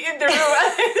to be in the room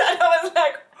and I was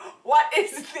like, what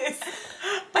is this?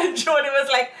 And Jodi was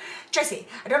like, Tracy,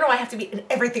 I don't know why I have to be in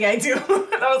everything I do.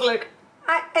 And I was like,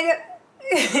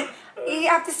 you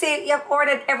have to say you have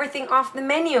ordered everything off the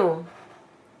menu.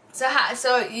 So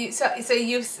you're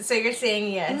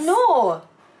saying yes? No.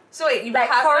 So wait, you like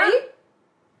have curry?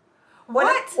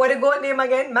 What? What the goat name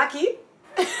again? Maki?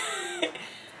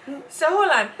 So hold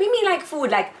on. We mean like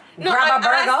food, like No, grab a I'm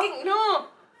burger? asking, no.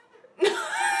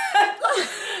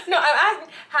 No, I'm asking,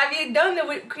 have you done the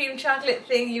whipped cream chocolate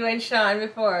thing, you and Sean,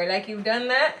 before? Like, you've done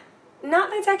that? Not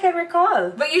that I can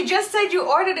recall. But you just said you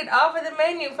ordered it off of the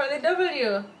menu for the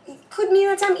W. It could mean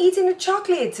that I'm eating the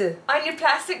chocolate. On your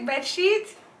plastic bed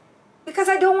sheet? Because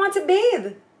I don't want to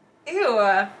bathe. Ew.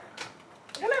 I'm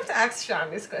gonna have to ask Sean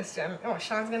this question. Oh,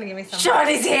 Sean's gonna give me some. Sean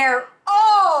is here.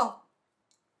 Oh!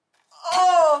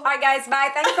 Oh! Alright guys, bye.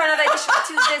 Thank you for another edition of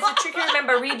Tuesdays with Tricky.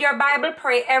 Remember, read your Bible,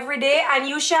 pray every day, and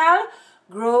you shall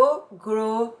grow,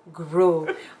 grow,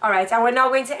 grow. Alright, and we're now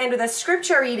going to end with a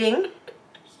scripture reading.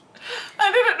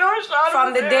 I didn't know Sean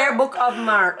from was the here. Dare Book of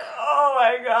Mark. Oh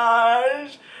my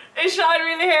gosh. Is Sean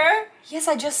really here? Yes,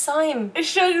 I just saw him. Is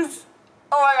Sean's...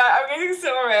 Oh my god, I'm getting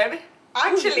so red.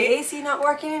 Actually, the AC not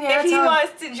working in here. if he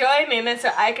wants to join in and so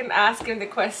I can ask him the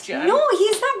question. No,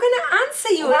 he's not gonna answer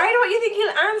you. Why don't you think he'll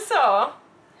answer?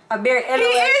 He is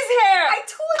here. I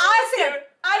told you. Ask him.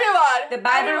 Anyone. The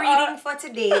Bible reading for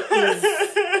today is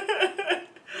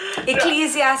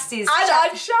Ecclesiastes. Add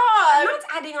on Sean. I'm not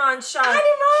adding on Sean. Add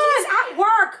him on. He's at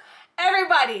work.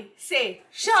 Everybody say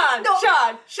Sean, No.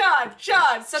 Sean, Sean,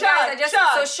 Sean. So Sean, guys,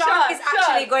 Sean is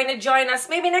actually going to join us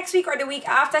maybe next week or the week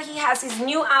after. He has his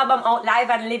new album out, Live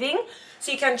and Living.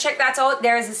 So you can check that out.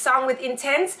 There is a song with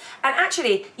intent. And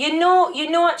actually, you know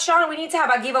what, Sean? We need to have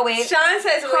a giveaway. Sean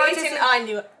says waiting on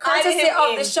you. Courtesy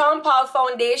of the Sean Paul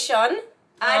Foundation.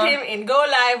 Add him in. Go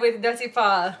live with Dirty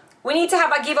Paul. We need to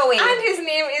have a giveaway. And his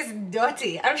name is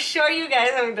Dotty. I'm sure you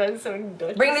guys have done some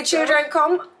Dotty. Bring the children,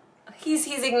 come. He's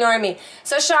ignoring me.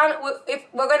 So Sean, if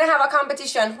we're gonna have a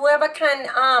competition, whoever can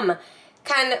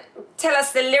tell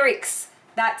us the lyrics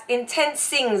that Intent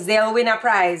sings, they'll win a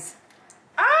prize.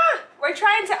 We're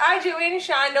trying to add you in,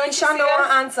 Sean. Don't you Sean see don't want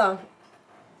to us? answer.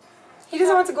 He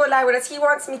doesn't want to go live with us. He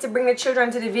wants me to bring the children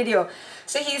to the video.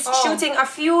 So he's shooting a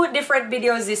few different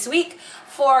videos this week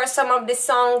for some of the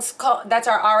songs that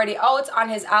are already out on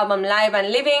his album Live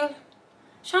and Living.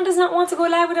 Sean does not want to go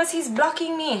live with us. He's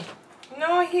blocking me.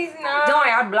 No, he's not. Don't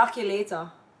worry, I'll block you later.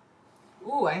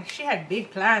 Ooh, and she had big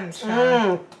plans,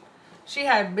 Sean. She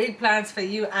had big plans for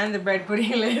you and the bread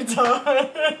pudding later.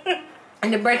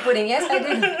 And the bread pudding, yes,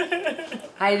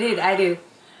 I did. I did.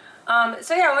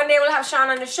 So yeah, one day we'll have Sean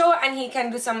on the show and he can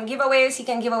do some giveaways. He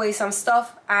can give away some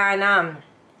stuff and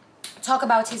talk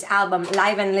about his album,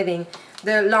 Live and Living.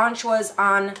 The launch was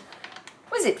on,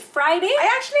 was it Friday? I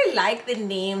actually like the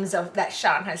names that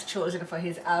Sean has chosen for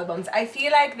his albums. I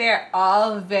feel like they're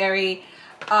all very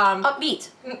upbeat,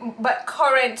 but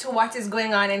current to what is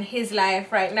going on in his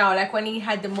life right now. Like when he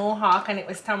had the mohawk and it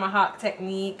was Tomahawk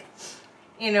Technique,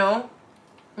 you know.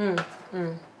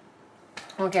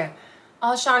 Okay.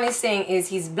 All Sean is saying is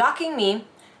he's blocking me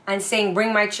and saying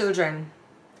bring my children.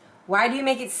 Why do you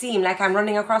make it seem like I'm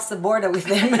running across the border with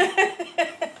them?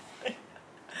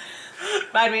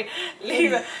 By the way,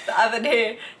 Leva, the other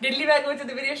day, did Leva go to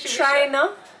the video shoot? Trying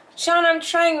now? Sean, I'm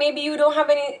trying. Maybe you don't have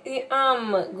any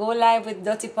go live with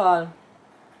Dirty Paul.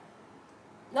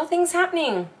 Nothing's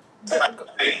happening.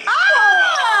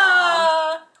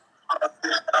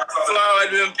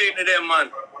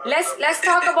 Let's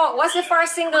talk about what's the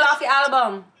first single off your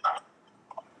album.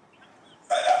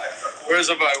 First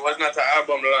of all, it was not an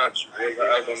album launch. It was an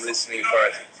album listening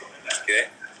party. Okay?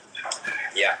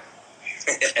 Yeah.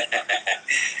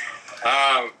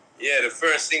 Yeah, the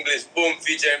first single is Boom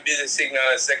featuring Busy Signal.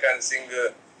 The second single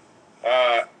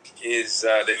is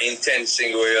the intense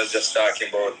thing where you're just talking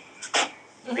about.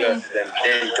 Plus, then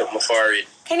took my forehead.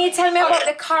 Can you tell me about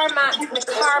the car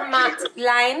mat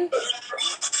line?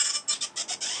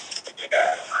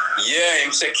 Yeah,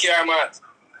 him say car mat.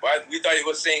 But we thought he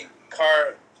was saying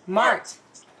car Mart.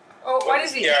 Oh, what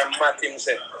is it? Car mat, him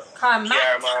say. Car mat?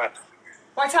 Car mat.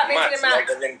 What's happening Mat, to the mat? like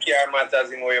as in car mat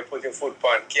as in where you put your foot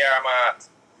on. Car mat.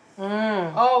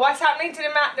 Oh, what's happening to the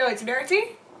mat though? It's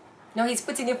dirty? No, he's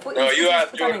putting your foot. No, he's you putting his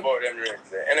asked foot on Jodi it. about them rings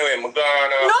there. Anyway, I'm gone.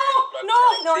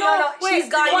 No. She's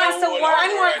gone. He has to One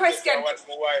work. more question. I watch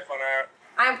my wife on her.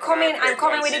 I'm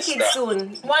coming with the kids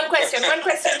soon. One question,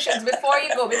 Shans, before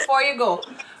you go,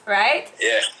 right?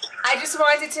 Yeah. I just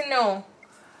wanted to know,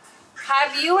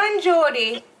 have you and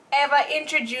Jodi ever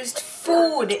introduced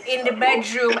food in the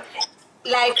bedroom,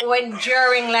 like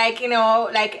during, like, you know,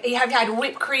 like you have had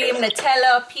whipped cream,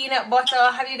 Nutella, peanut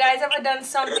butter? Have you guys ever done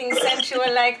something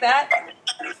sensual like that?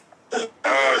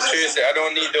 Seriously, I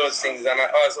don't need those things, and I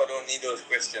also don't need those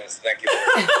questions. Thank you.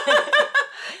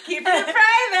 Keep it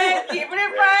private.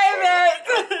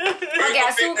 Okay,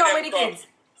 I soon come with the kids.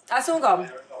 I soon come.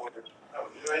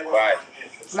 Bye.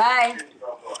 Bye.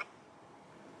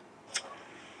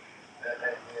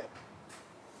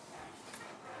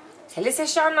 Tell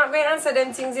us Sean not going to answer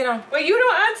them things, you know. Well, you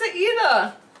don't answer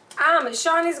either.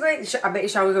 Sean is going. I bet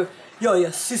Sean will go, yo,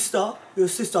 your sister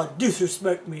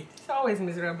disrespect me. It's always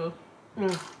miserable.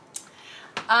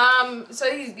 So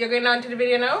you're going on to the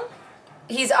video now?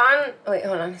 He's on. Wait,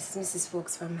 hold on. This is Mrs.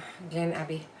 Folks from Glen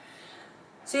Abbey.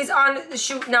 So he's on the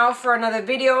shoot now for another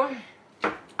video.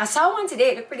 I saw one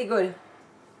today. It looked pretty good.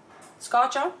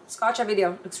 Scotcha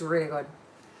video looks really good.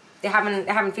 They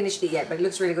haven't finished it yet, but it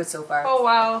looks really good so far. Oh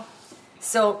wow!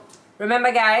 So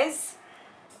remember, guys,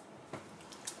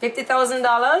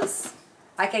 $50,000.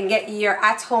 I can get you your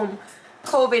at-home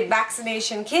COVID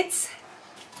vaccination kits.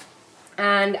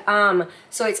 And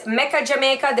so it's Mecca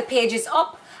Jamaica. The page is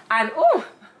up, and oh,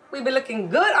 we be looking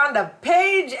good on the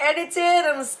page, edited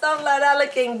and stuff like that.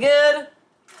 Looking good.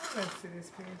 Let's see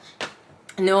this page.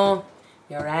 No,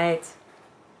 you're right.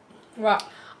 What?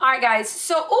 Alright guys,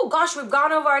 so oh gosh, we've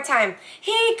gone over our time.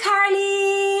 Hey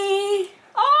Carly!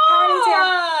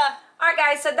 Oh! Alright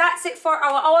guys, so that's it for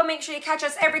our hour. Make sure you catch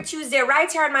us every Tuesday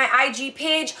right here on my IG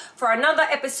page for another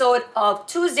episode of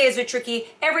Tuesdays with Tricky,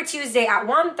 every Tuesday at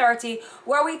 1:30,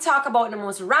 where we talk about the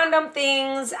most random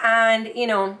things and, you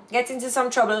know, get into some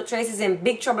trouble. Tracy's in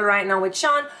big trouble right now with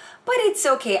Sean, but it's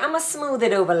okay. I'm gonna smooth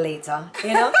it over later,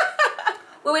 you know?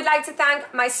 We would like to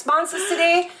thank my sponsors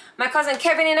today. My cousin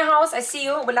Kevin in the house, I see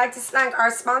you. Would like to thank our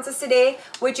sponsors today,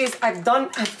 which is, I've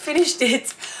finished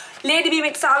it. Lady Bee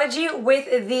Mixology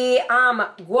with the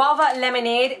Guava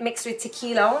Lemonade mixed with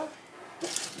Tequila.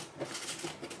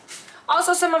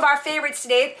 Also, some of our favorites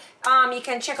today. You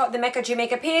can check out the Mecca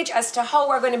Jamaica page as to how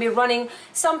we're going to be running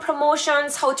some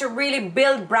promotions, how to really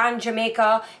build brand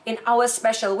Jamaica in our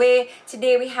special way.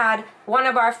 Today we had one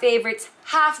of our favorites,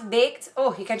 Half Baked.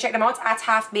 Oh, you can check them out at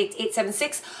Half Baked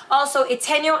 876. Also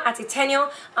Ettenio at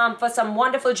Ettenio for some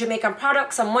wonderful Jamaican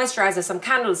products, some moisturizer, some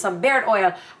candles, some beard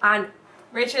oil, and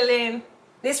Rachel Lane.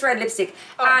 This red lipstick.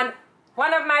 Oh. And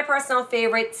one of my personal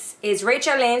favorites is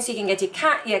Rachel Lane, so you can get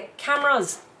your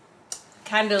cameras.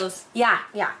 Candles. Yeah,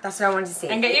 that's what I wanted to say.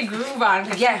 And get your groove on,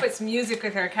 because Yeah. she puts music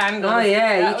with her candles. Oh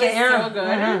yeah, That you can. was so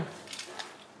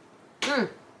good.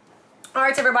 All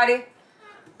right, everybody.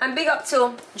 And big up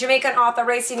to Jamaican author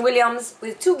Racine Williams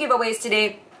with 2 giveaways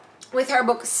today with her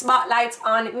book Spotlight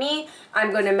on Me.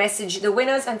 I'm going to message the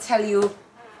winners and tell you,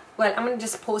 well, I'm going to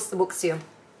just post the books to you.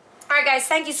 All right, guys,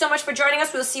 thank you so much for joining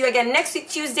us. We'll see you again next week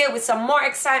Tuesday with some more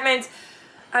excitement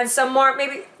and some more,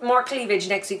 maybe more cleavage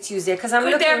next week Tuesday. Because I'm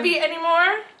Could looking. there be any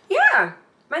more? Yeah,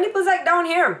 my nipples like down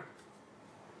here.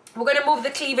 We're gonna move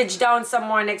the cleavage down some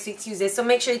more next week Tuesday. So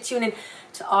make sure you tune in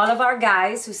to all of our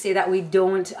guys who say that we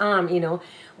don't, you know,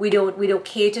 we don't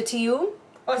cater to you.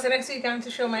 Oh, so next week I'm going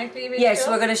to show my cleavage. Yes,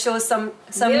 too? we're gonna show some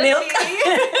Milky. milk.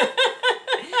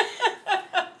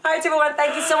 All right, everyone,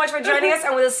 thank you so much for joining us,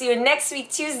 and we'll see you next week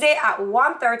Tuesday at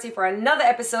 1:30 for another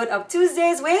episode of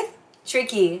Tuesdays with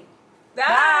Tricky.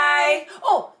 Bye.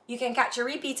 Oh, you can catch a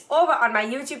repeat over on my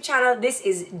YouTube channel. This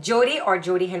is Jodi or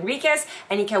Jodi Henriques,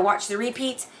 and you can watch the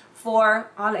repeat for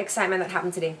all the excitement that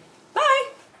happened today. Bye.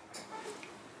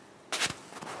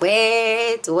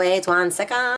 Wait 1 second.